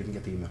trash. I didn't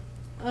get the email.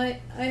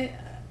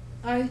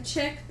 I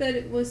checked that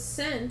it was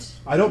sent.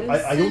 I don't. It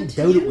was I don't sent to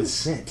doubt it you. was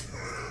sent.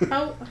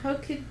 How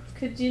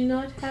could you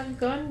not have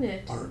gotten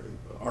it?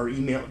 Our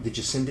email. Did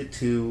you send it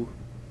to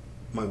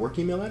my work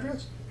email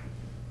address?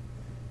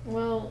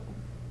 Well,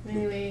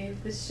 anyway,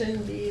 this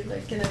shouldn't be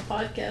like in a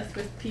podcast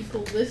with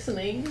people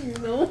listening, you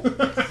know?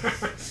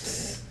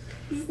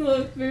 It's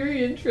not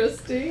very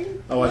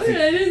interesting. Oh, I think-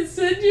 I didn't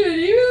send you an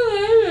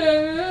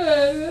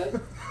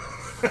email.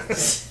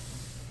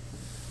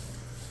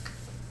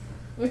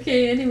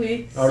 Okay,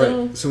 anyway, All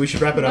so right. So we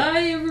should wrap it up.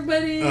 bye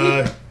everybody.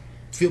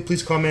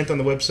 Please comment on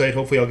the website.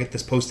 Hopefully, I'll get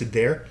this posted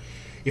there.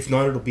 If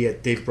not, it'll be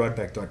at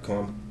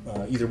davebroadback.com.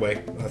 Either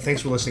way,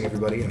 thanks for listening,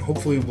 everybody, and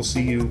hopefully we'll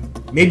see you.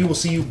 Maybe we'll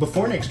see you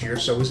before next year,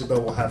 so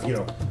Isabel will have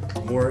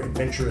more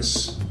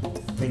adventurous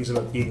things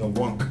about being a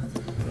wonk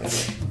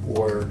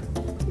or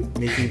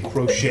making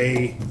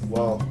crochet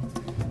while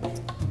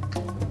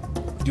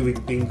doing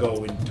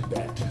bingo in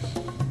Tibet,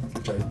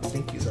 which I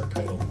think is our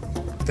title.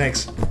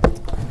 Thanks.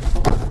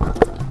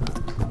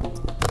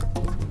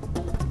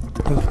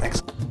 Oh,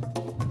 excellent.